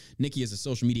season. Nikki is a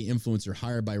social media influencer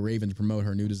hired by Raven to promote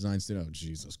her new design studio. Oh,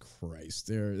 Jesus Christ.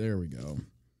 There we go.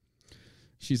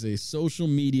 She's a social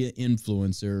media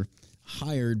influencer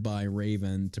hired by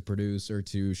Raven to produce or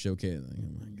to showcase. Oh,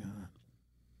 my God.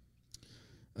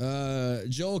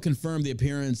 Joel confirmed the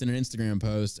appearance in an Instagram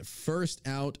post. First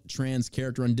out trans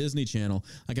character on Disney Channel.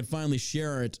 I can finally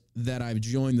share it that I've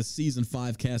joined the season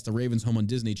 5 cast of Raven's Home on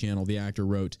Disney Channel, the actor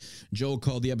wrote. Joel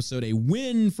called the episode a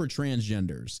win for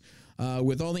transgenders.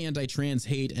 With all the anti-trans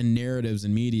hate and narratives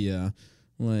in media,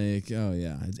 like, oh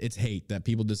yeah, it's hate that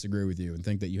people disagree with you and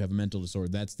think that you have a mental disorder.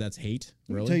 That's hate.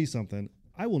 Let really? me tell you something.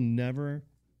 I will never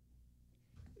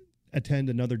attend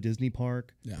another Disney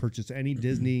park, purchase any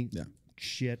Disney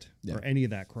shit or any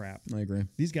of that crap. I agree.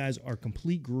 These guys are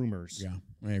complete groomers. Yeah,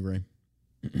 I agree.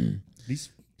 These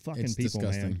fucking it's people,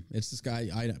 disgusting. man. It's this guy.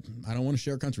 I don't want to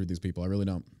share a country with these people. I really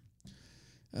don't.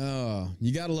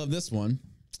 You got to love this one.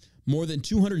 More than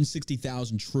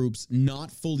 260,000 troops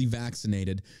not fully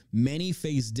vaccinated. Many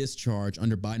face discharge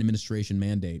under Biden administration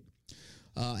mandate.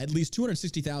 At least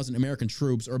 260,000 American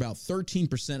troops, or about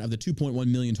 13% of the 2.1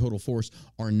 million total force,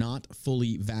 are not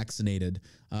fully vaccinated,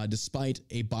 despite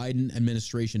a Biden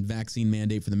administration vaccine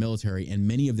mandate for the military, and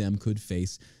many of them could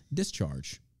face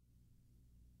discharge.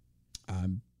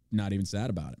 I'm not even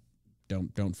sad about it.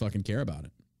 Don't fucking care about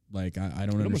it. Like, I don't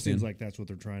understand. It almost seems understand. like that's what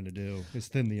they're trying to do, is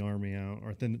thin the army out,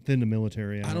 or thin the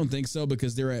military out. I don't think so,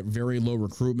 because they're at very low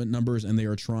recruitment numbers, and they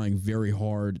are trying very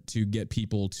hard to get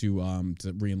people to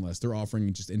re-enlist. They're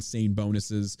offering just insane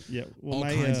bonuses, all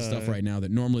kinds of stuff right now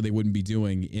that normally they wouldn't be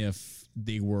doing if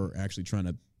they were actually trying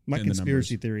to. My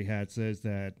conspiracy theory hat says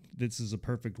that this is a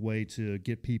perfect way to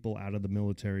get people out of the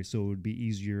military, so it would be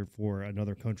easier for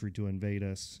another country to invade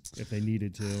us if they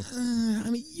needed to. I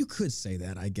mean, you could say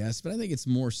that, I guess, but I think it's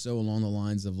more so along the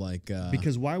lines of like...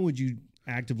 because why would you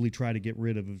actively try to get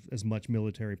rid of as much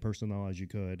military personnel as you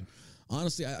could?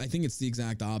 Honestly, I think it's the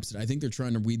exact opposite. I think they're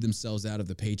trying to weed themselves out of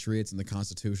the Patriots and the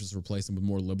Constitutions, replace them with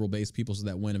more liberal-based people, so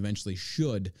that when eventually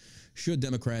should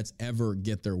Democrats ever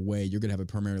get their way, you're going to have a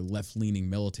primarily left-leaning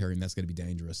military, and that's going to be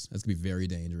dangerous. That's going to be very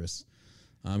dangerous.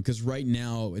 Because right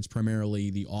now, it's primarily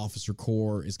the officer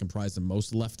corps is comprised of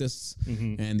most leftists,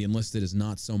 and the enlisted is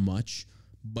not so much.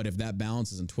 But if that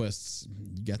balances and twists,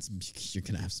 you're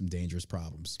going to have some dangerous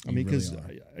problems. I mean, because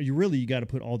you got to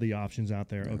put all the options out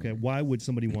there. Okay, why would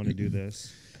somebody want to do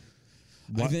this?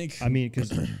 I mean,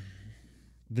 because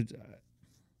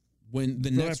when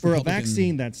the next for a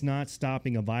vaccine that's not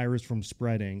stopping a virus from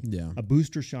spreading, a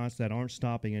booster shots that aren't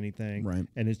stopping anything, right,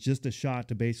 and it's just a shot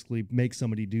to basically make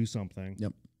somebody do something.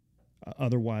 Yep.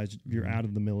 Otherwise, you're out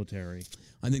of the military.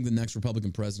 I think the next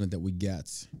Republican president that we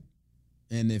get,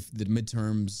 and if the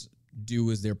midterms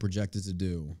do as they're projected to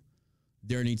do,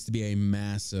 there needs to be a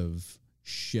massive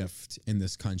shift in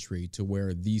this country to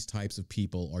where these types of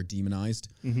people are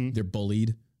demonized, they're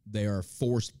bullied, they are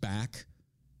forced back,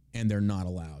 and they're not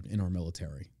allowed in our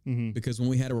military. Because when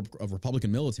we had a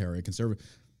Republican military, a conservative,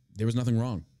 there was nothing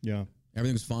wrong. Yeah.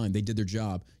 Everything was fine. They did their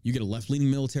job. You get a left-leaning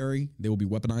military, they will be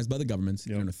weaponized by the government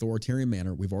in an authoritarian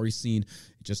manner. We've already seen,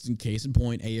 just in case in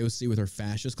point, AOC with her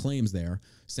fascist claims there,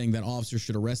 saying that officers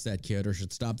should arrest that kid or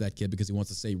should stop that kid because he wants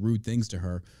to say rude things to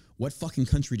her. What fucking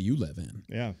country do you live in?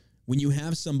 Yeah. When you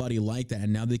have somebody like that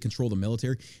and now they control the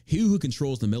military, he who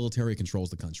controls the military controls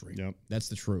the country. Yep. That's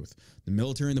the truth. The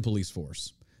military and the police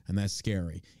force. And that's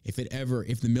scary. If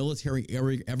the military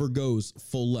ever goes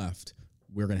full left,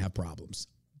 we're going to have problems.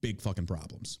 Big fucking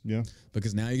problems. Yeah.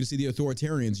 Because now you're going to see the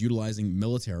authoritarians utilizing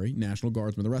military, National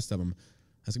Guardsmen, the rest of them.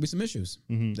 That's going to be some issues.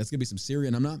 That's going to be some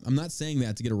serious. And I'm not saying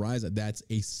that to get a rise. That's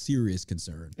a serious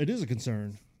concern. It is a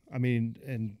concern. I mean,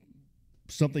 and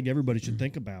something everybody should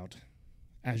think about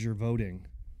as you're voting.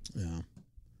 Yeah.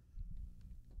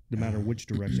 No matter which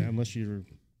direction, unless you're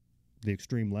the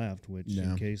extreme left, which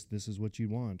in case this is what you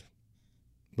want.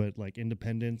 But like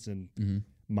independents and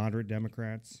moderate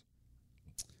Democrats,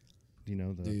 you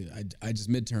know, dude, I just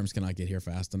midterms cannot get here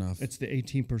fast enough. It's the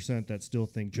 18% that still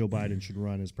think Joe Biden should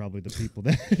run is probably the people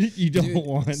that you don't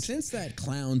want. Since that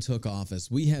clown took office,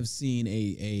 we have seen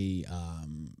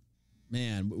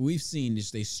we've seen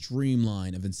just a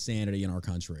streamline of insanity in our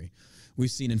country. We've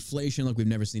seen inflation like we've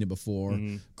never seen it before.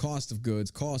 Cost of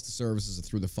goods, cost of services are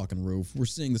through the fucking roof. We're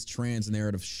seeing this trans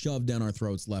narrative shoved down our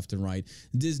throats left and right.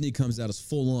 Disney comes out as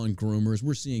full-on groomers.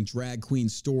 We're seeing drag queen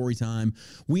story time.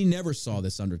 We never saw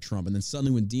this under Trump. And then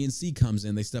suddenly when DNC comes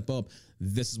in, they step up.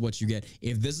 This is what you get.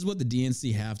 If this is what the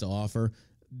DNC have to offer,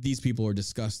 these people are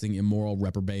disgusting, immoral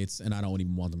reprobates, and I don't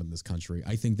even want them in this country.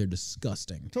 I think they're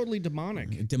disgusting. Totally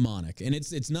demonic. Demonic. And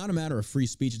it's not a matter of free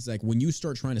speech. It's like when you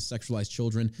start trying to sexualize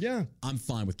children, I'm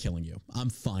fine with killing you. I'm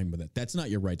fine with it. That's not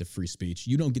your right to free speech.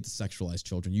 You don't get to sexualize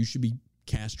children. You should be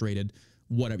castrated,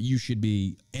 whatever. You should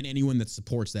be, and anyone that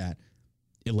supports that,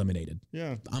 eliminated.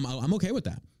 Yeah. I'm okay with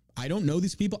that. I don't know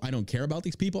these people. I don't care about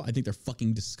these people. I think they're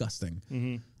fucking disgusting.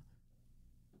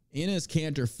 Enes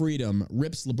Kanter freedom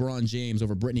rips LeBron James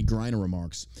over Brittany Griner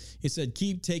remarks. He said,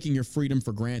 keep taking your freedom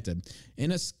for granted.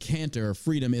 Enes Kanter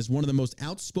freedom is one of the most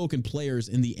outspoken players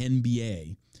in the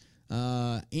NBA.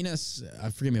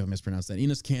 Forgive me if I mispronounced that.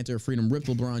 Enes Kanter freedom ripped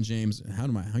LeBron James. How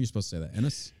are you supposed to say that?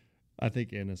 Enes? I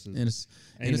think Enes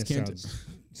Kanter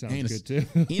sounds good too.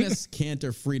 Enes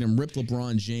Kanter freedom ripped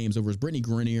LeBron James over his Brittany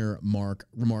Griner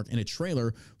remark in a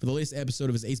trailer for the latest episode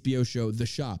of his HBO show, The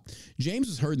Shop. James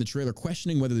was heard in the trailer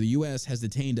questioning whether the U.S. has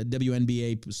detained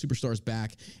WNBA superstars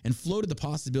back and floated the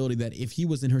possibility that if he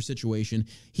was in her situation,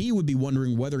 he would be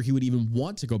wondering whether he would even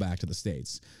want to go back to the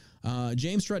States.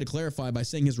 James tried to clarify by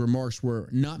saying his remarks were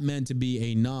not meant to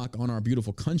be a knock on our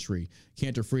beautiful country.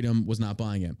 Kanter freedom was not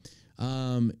buying it.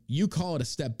 You call it a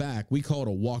step back. We call it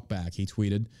a walk back, he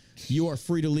tweeted. You are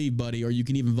free to leave, buddy, or you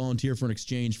can even volunteer for an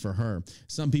exchange for her.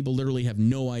 Some people literally have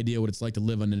no idea what it's like to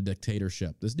live under a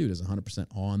dictatorship. This dude is 100%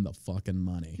 on the fucking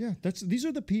money. Yeah, these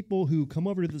are the people who come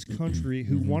over to this country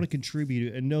who want to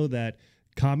contribute and know that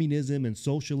communism and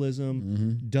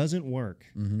socialism doesn't work.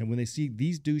 And when they see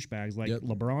these douchebags like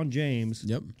LeBron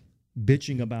James,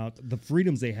 bitching about the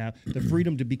freedoms they have, the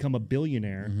freedom to become a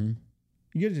billionaire. Mm-hmm.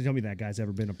 You got to tell me that guy's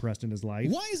ever been oppressed in his life.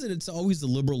 Why is it it's always the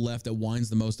liberal left that whines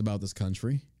the most about this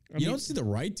country? You don't see the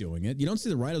right doing it. You don't see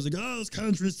the right. I was like, oh, this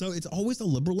country is so... It's always the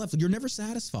liberal left. You're never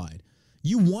satisfied.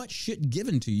 You want shit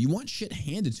given to you. You want shit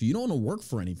handed to you. You don't want to work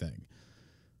for anything.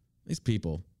 These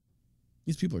people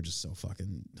are just so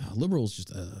fucking... liberals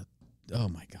just... oh,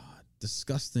 my God.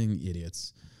 Disgusting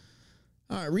idiots.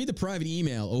 All right, read the private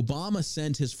email. Obama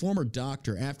sent his former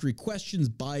doctor after he questions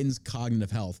Biden's cognitive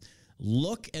health.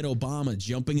 Look at Obama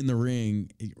jumping in the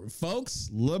ring. Folks,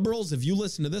 liberals, if you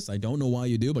listen to this, I don't know why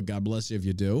you do, but God bless you if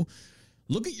you do.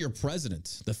 Look at your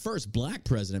president, the first black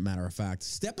president, matter of fact,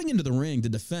 stepping into the ring to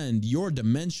defend your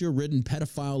dementia-ridden,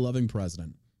 pedophile-loving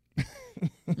president.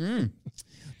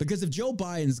 Because if Joe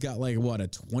Biden's got like, what, a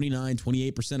 29,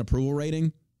 28% approval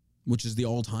rating, which is the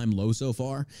all-time low so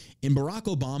far, and Barack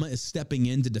Obama is stepping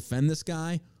in to defend this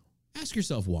guy, ask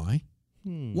yourself why.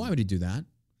 Why would he do that?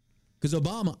 Because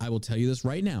Obama, I will tell you this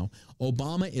right now,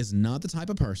 Obama is not the type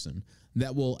of person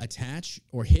that will attach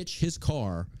or hitch his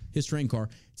train car,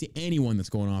 to anyone that's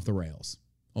going off the rails.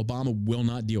 Obama will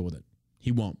not deal with it.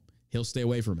 He won't. He'll stay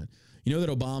away from it. You know that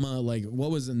Obama, like,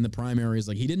 what was in the primaries,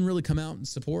 like, he didn't really come out and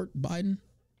support Biden?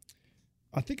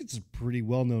 I think it's a pretty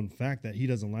well-known fact that he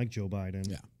doesn't like Joe Biden.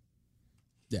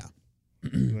 Yeah.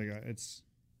 It's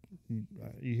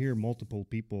you hear multiple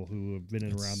people who have been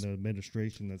around the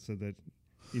administration that said that,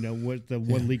 you know, what the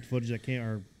one leaked footage that came,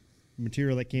 or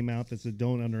material that came out that said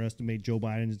don't underestimate Joe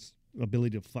Biden's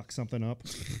ability to fuck something up.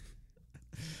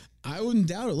 I wouldn't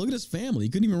doubt it. Look at his family. He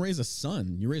couldn't even raise a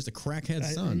son. You raised a crackhead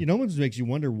son. You know, it makes you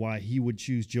wonder why he would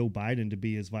choose Joe Biden to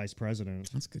be his vice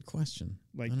president. That's a good question.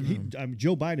 Like,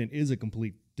 Joe Biden is a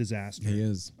complete disaster. He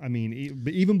is. I mean,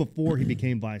 even before he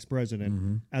became vice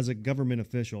president, as a government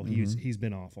official, he's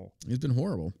been awful. He's been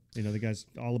horrible. You know, the guy's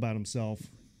all about himself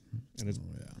and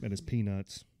his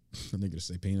peanuts. I think you're going to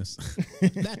say penis.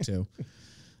 That too.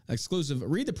 Exclusive.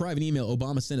 Read the private email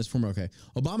Obama sent his former... Okay.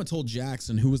 Obama told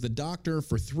Jackson, who was the doctor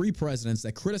for 3 presidents,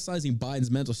 that criticizing Biden's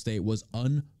mental state was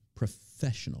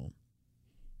unprofessional.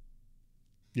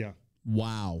 Yeah.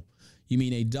 Wow. You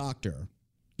mean a doctor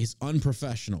is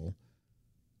unprofessional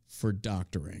for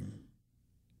doctoring?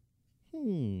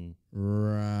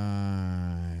 Right.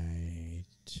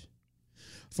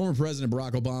 Former President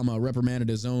Barack Obama reprimanded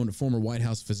his own former White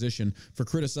House physician for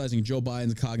criticizing Joe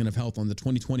Biden's cognitive health on the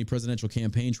 2020 presidential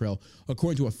campaign trail,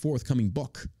 according to a forthcoming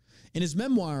book. In his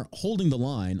memoir, Holding the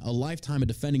Line, A Lifetime of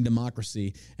Defending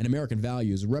Democracy and American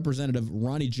Values, Representative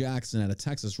Ronnie Jackson out of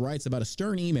Texas writes about a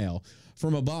stern email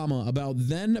from Obama about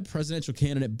then presidential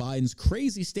candidate Biden's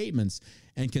crazy statements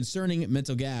and concerning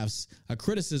mental gaffes, a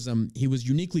criticism he was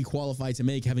uniquely qualified to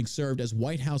make, having served as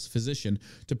White House physician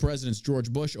to Presidents George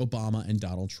Bush, Obama, and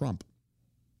Donald Trump.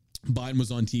 Biden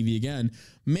was on TV again,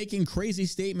 making crazy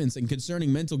statements and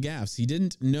concerning mental gaffes. He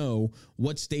didn't know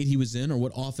what state he was in or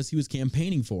what office he was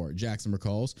campaigning for, Jackson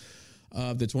recalls,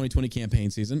 of the 2020 campaign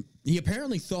season. He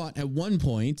apparently thought at one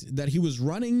point that he was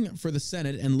running for the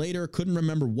Senate and later couldn't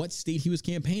remember what state he was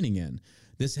campaigning in.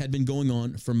 This had been going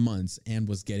on for months and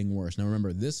was getting worse. Now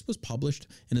remember, this was published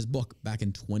in his book back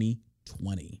in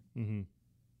 2020.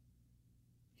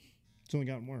 It's only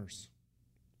gotten worse.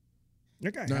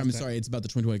 No, I'm sorry. It's about the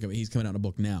 2020. He's coming out in a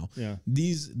book now. Yeah.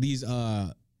 These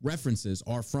references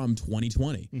are from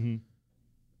 2020.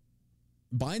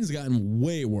 Biden's gotten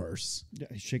way worse. Yeah,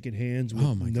 he's shaking hands with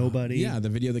nobody. God. Yeah, the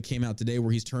video that came out today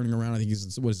where he's turning around. I think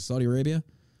he's Saudi Arabia.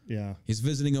 Yeah. He's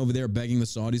visiting over there, begging the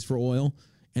Saudis for oil,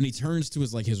 and he turns to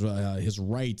his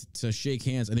right to shake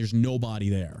hands, and there's nobody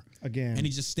there again. And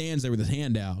he just stands there with his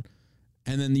hand out.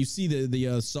 And then you see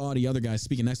the Saudi other guy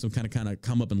speaking next to him kind of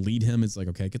come up and lead him. It's like,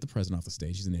 okay, get the president off the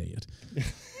stage. He's an idiot.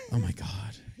 Oh, my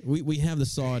God. We have the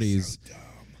Saudis. So dumb.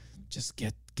 Just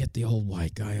get the old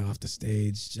white guy off the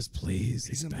stage. Just please.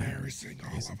 He's embarrassing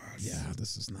all of us. Yeah,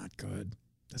 this is not good.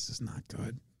 This is not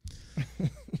good.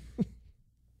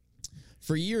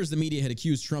 For years, the media had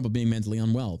accused Trump of being mentally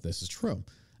unwell. This is true.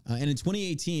 And in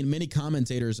 2018, many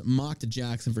commentators mocked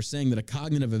Jackson for saying that a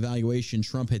cognitive evaluation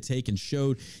Trump had taken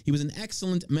showed he was in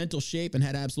excellent mental shape and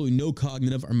had absolutely no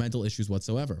cognitive or mental issues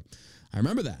whatsoever. I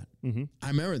remember that. I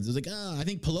remember it was like, I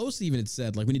think Pelosi even had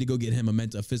said, like, we need to go get him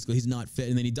a physical. He's not fit.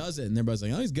 And then he does it. And everybody's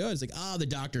like, oh, he's good. It's like, the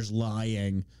doctor's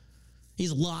lying.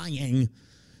 He's lying.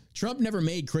 Trump never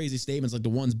made crazy statements like the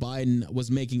ones Biden was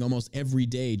making almost every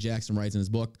day, Jackson writes in his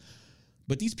book.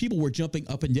 But these people were jumping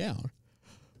up and down.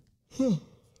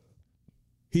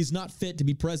 He's not fit to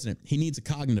be president. He needs a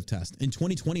cognitive test. In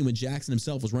 2020, when Jackson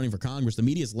himself was running for Congress, the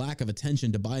media's lack of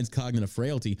attention to Biden's cognitive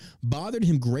frailty bothered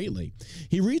him greatly.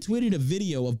 He retweeted a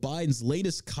video of Biden's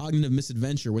latest cognitive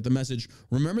misadventure with the message,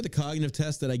 "Remember the cognitive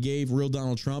test that I gave real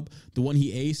Donald Trump? The one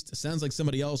he aced? Sounds like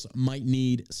somebody else might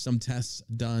need some tests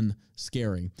done.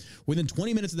 Scary." Within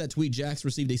 20 minutes of that tweet, Jackson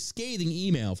received a scathing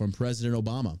email from President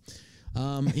Obama.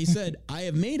 He said, "I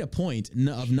have made a point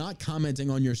of not commenting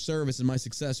on your service in my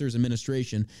successor's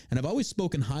administration, and I've always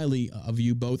spoken highly of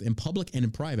you both in public and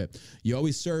in private. You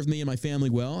always served me and my family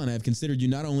well, and I have considered you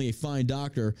not only a fine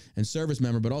doctor and service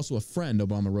member, but also a friend,"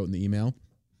 Obama wrote in the email.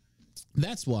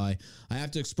 "That's why I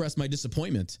have to express my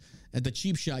disappointment at the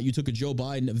cheap shot you took of Joe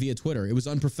Biden via Twitter. It was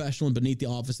unprofessional and beneath the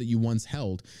office that you once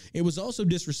held. It was also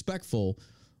disrespectful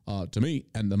to me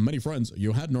and the many friends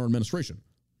you had in our administration.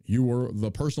 You were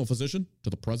the personal physician to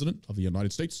the President of the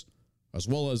United States, as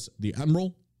well as the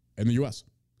Admiral in the U.S.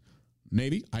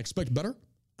 Navy. I expect better,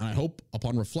 and I hope,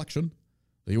 upon reflection,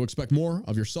 that you expect more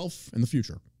of yourself in the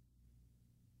future."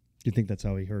 Do you think that's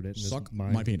how he heard it? In Suck his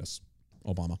mind? my penis,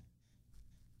 Obama.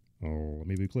 Oh, let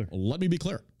me be clear. Let me be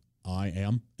clear. I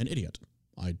am an idiot.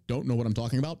 I don't know what I'm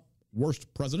talking about.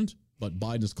 Worst president, but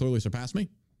Biden has clearly surpassed me.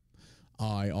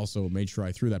 I also made sure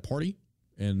I threw that party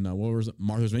in, what was it,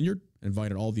 Martha's Vineyard,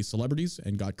 invited all these celebrities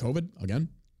and got COVID again.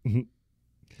 Mm-hmm.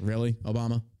 Really,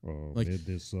 Obama? Amid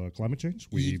this climate change,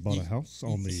 we bought a house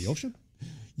on the ocean.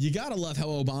 You gotta love how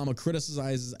Obama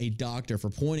criticizes a doctor for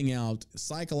pointing out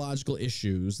psychological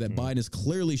issues that Biden is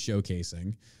clearly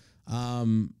showcasing.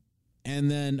 And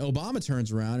then Obama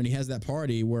turns around and he has that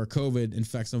party where COVID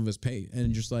infects some of his pay.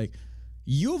 And just like,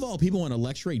 you of all people want to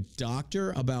lecture a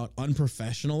doctor about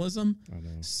unprofessionalism? I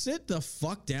know. Sit the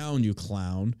fuck down, you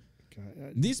clown.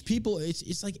 God, these people,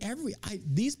 it's like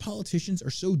these politicians are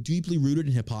so deeply rooted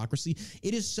in hypocrisy.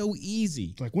 It is so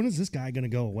easy. It's like, when is this guy going to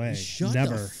go away? Shut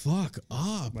Never. the fuck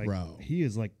up, like, bro. He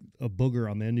is like a booger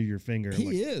on the end of your finger.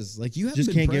 He is. Like, you haven't just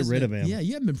been can't president. get rid of him. Yeah,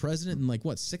 you haven't been president in like,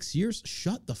 what, 6 years?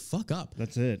 Shut the fuck up.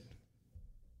 That's it.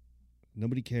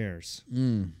 Nobody cares.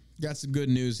 Got some good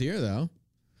news here, though.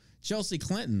 Chelsea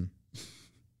Clinton.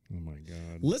 Oh, my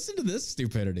God. Listen to this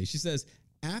stupidity. She says,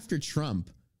 "After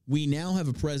Trump, we now have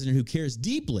a president who cares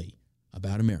deeply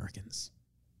about Americans."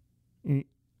 Did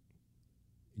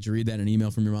you read that in an email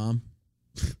from your mom?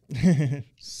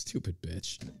 Stupid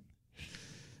bitch.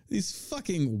 These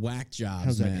fucking whack jobs,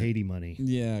 How's man. that Haiti money?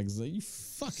 Yeah, exactly. You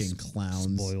fucking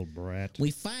clowns. Spoiled brat.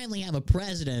 "We finally have a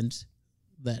president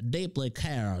that deeply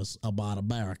cares about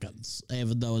Americans,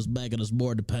 even though it's making us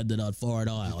more dependent on foreign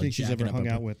oil." Do you think she's ever hung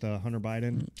out with Hunter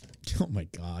Biden? Oh, my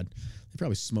God. They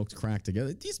probably smoked crack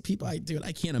together. These people, I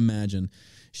can't imagine.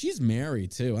 She's married,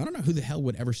 too. I don't know who the hell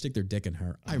would ever stick their dick in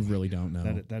her. I really don't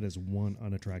know. That is one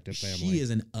unattractive family. She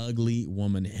is an ugly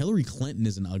woman. Hillary Clinton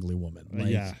is an ugly woman.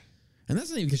 Yeah. And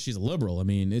that's not even because she's a liberal. I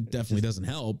mean, it definitely doesn't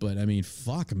help, but I mean,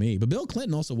 fuck me. But Bill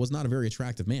Clinton also was not a very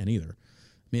attractive man either.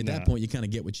 I mean, at that point, you kind of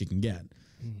get what you can get.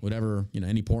 Whatever,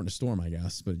 any port in a storm, I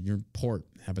guess. But your port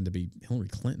happened to be Hillary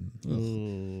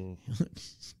Clinton.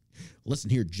 Listen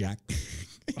here, Jack.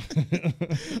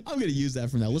 I'm going to use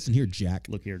that from now. Listen here, Jack.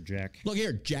 Look here, Jack. Look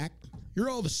here, Jack. You're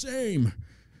all the same.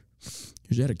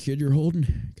 Is that a kid you're holding?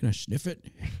 Can I sniff it?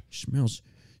 Smells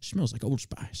like Old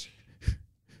Spice.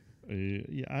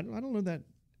 Yeah, I don't know that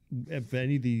if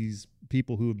any of these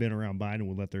people who have been around Biden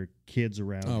would let their kids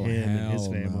around him and his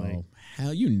family. No.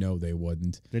 Hell, they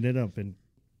wouldn't. They'd end up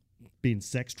being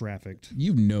sex trafficked.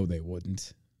 They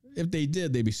wouldn't. If they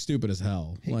did, they'd be stupid as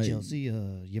hell. Hey, Chelsea,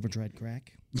 you ever tried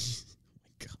crack? Oh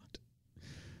my God.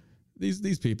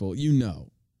 These people,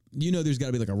 there's got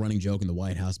to be like a running joke in the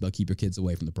White House about keep your kids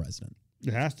away from the president.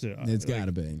 It has to. It's got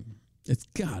to be. It's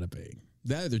got to be.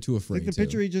 That they're too afraid. Like the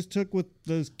picture he just took with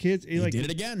those kids. He did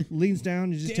it again. Leans down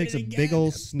and just takes a big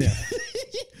old sniff.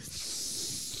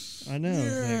 I know.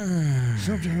 Yeah. Like,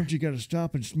 sometimes you got to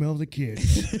stop and smell the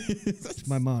kids. That's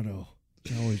my motto.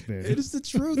 It's always been. It is the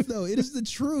truth, though. It is the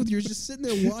truth. You're just sitting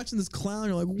there watching this clown.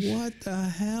 You're like, what the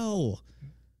hell?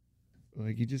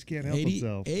 Like, he just can't help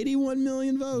himself. 81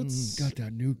 million votes. Got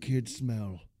that new kid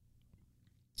smell.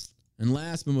 And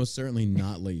last but most certainly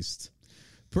not least,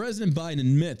 President Biden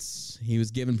admits he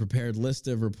was given prepared list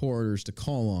of reporters to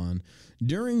call on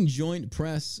during joint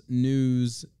press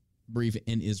news brief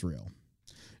in Israel.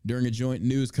 During a joint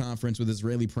news conference with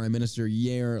Israeli Prime Minister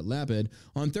Yair Lapid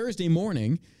on Thursday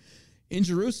morning in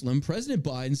Jerusalem, President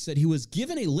Biden said he was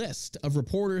given a list of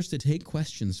reporters to take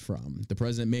questions from. The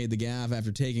president made the gaffe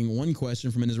after taking one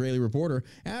question from an Israeli reporter.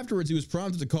 Afterwards, he was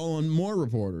prompted to call on more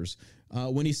reporters.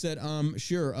 When he said,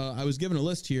 sure, I was given a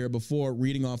list here before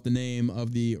reading off the name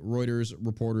of the Reuters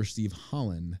reporter Steve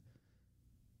Holland.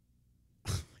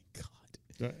 Oh, my God.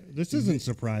 This isn't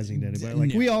surprising to anybody.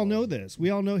 Like, we all know this. We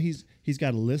all know he's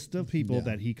got a list of people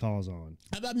that he calls on.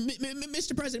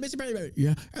 Mr. President,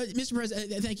 yeah, Mr.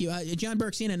 President, thank you, John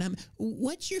Burke, CNN.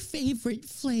 What's your favorite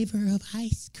flavor of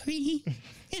ice cream?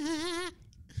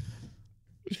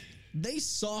 They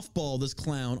softball this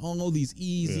clown all these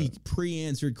easy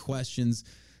pre-answered questions.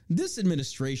 This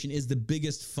administration is the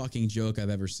biggest fucking joke I've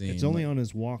ever seen. It's only on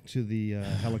his walk to the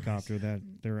helicopter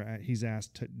that he's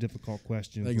asked difficult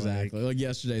questions. Exactly. Like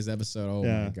yesterday's episode.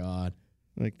 Oh, my God.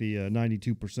 Like the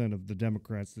 92% of the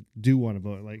Democrats that do want to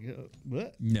vote. Like,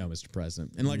 what? No, Mr.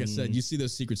 President. And like I said, you see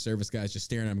those Secret Service guys just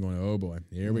staring at him going, oh, boy,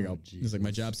 here we go. Jesus. It's like,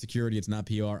 my job's security. It's not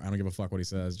PR. I don't give a fuck what he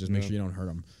says. Just make sure you don't hurt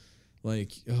him.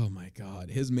 Like, oh, my God.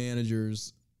 His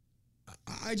managers.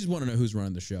 I just want to know who's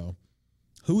running the show.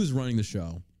 Who is running the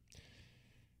show?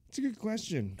 It's a good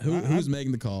question. Who's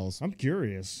making the calls? I'm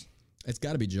curious. It's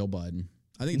got to be Jill Biden.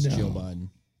 I think it's Jill Biden.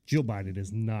 Jill Biden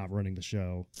is not running the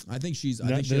show. I think she's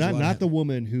not the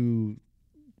woman who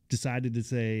decided to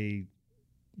say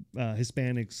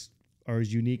Hispanics are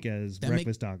as unique as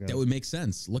breakfast tacos. That would make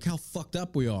sense. Look how fucked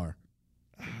up we are.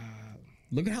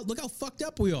 Look how fucked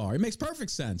up we are. It makes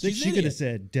perfect sense. She could have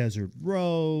said Desert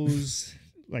Rose,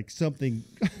 like something.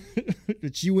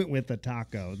 But she went with the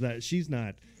taco. That she's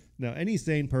not. No, any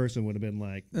sane person would have been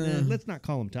like, let's not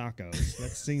call them tacos.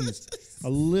 That seems a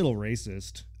little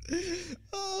racist.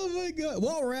 Oh, my God.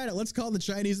 While we're at it, let's call the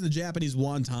Chinese and the Japanese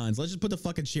wontons. Let's just put the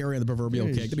fucking cherry on the proverbial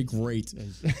cake. That'd be great.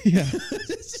 Yeah.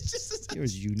 It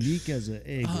was unique as an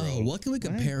egg roll. What can we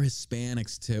compare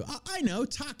Hispanics to? I know,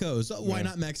 tacos. Why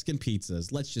not Mexican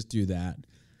pizzas? Let's just do that.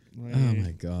 Like, oh,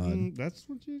 my God. That's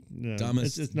what you... No,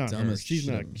 dumbest. It's not her. She's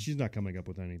not coming up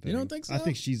with anything. You don't think so? I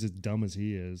think she's as dumb as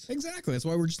he is. Exactly. That's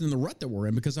why we're just in the rut that we're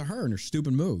in, because of her and her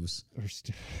stupid moves.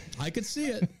 I could see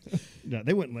it. No,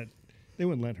 they wouldn't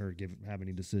let her have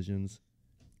any decisions.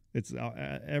 It's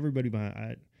everybody behind.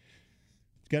 I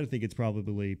got to think it's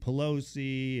probably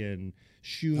Pelosi and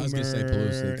Schumer. I was going to say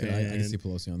Pelosi. I can see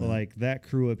Pelosi on that. Like that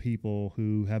crew of people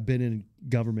who have been in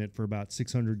government for about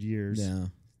 600 years. Yeah.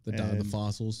 The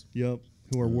fossils. Yep.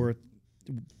 Who are worth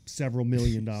several $1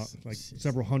 million, like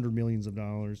several $100 million. So.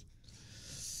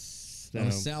 On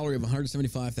a salary of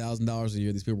 $175,000 a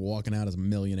year, these people are walking out as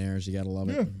millionaires. You got to love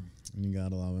it. You got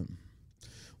to love it.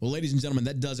 Well, ladies and gentlemen,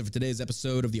 that does it for today's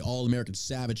episode of the All American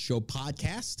Savage Show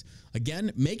podcast.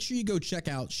 Again, make sure you go check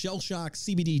out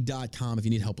shellshockcbd.com if you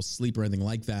need help with sleep or anything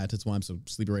like that. That's why I'm so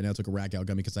sleepy right now. I took a rack out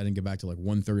gummy because I didn't get back to like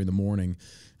 1:30 in the morning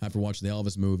after watching the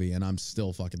Elvis movie, and I'm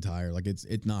still fucking tired. Like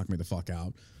it knocked me the fuck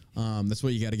out. That's why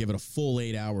you got to give it a full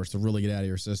 8 hours to really get out of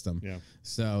your system. Yeah.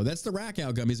 So that's the rack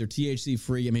out gummies. They're THC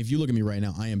free. I mean, if you look at me right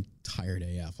now, I am tired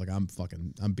AF. Like I'm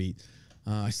beat.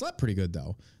 I slept pretty good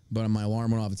though. But my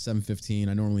alarm went off at 7:15.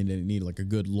 I normally need like a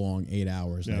good long 8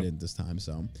 hours. Yep. I didn't this time.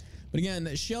 So, but again,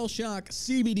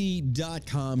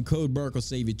 shellshockcbd.com. Code Burke will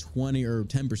save you 20 or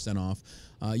 10% off.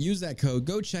 Use that code.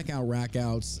 Go check out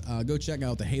Rackouts. Go check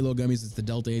out the Halo gummies. It's the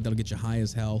Delta 8 that'll get you high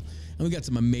as hell. And we got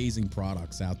some amazing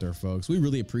products out there, folks. We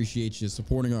really appreciate you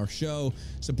supporting our show,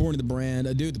 supporting the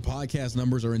brand. Dude, the podcast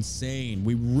numbers are insane.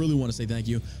 We really want to say thank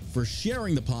you for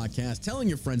sharing the podcast, telling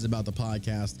your friends about the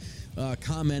podcast,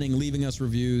 commenting, leaving us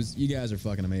reviews. You guys are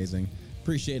fucking amazing.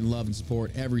 Appreciate and love and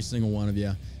support every single one of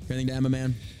you. Anything to Emma,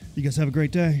 man? You guys have a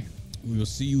great day. We will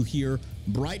see you here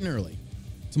bright and early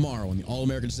tomorrow on the All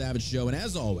American Savage Show. And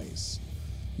as always,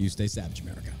 you stay savage,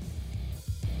 America.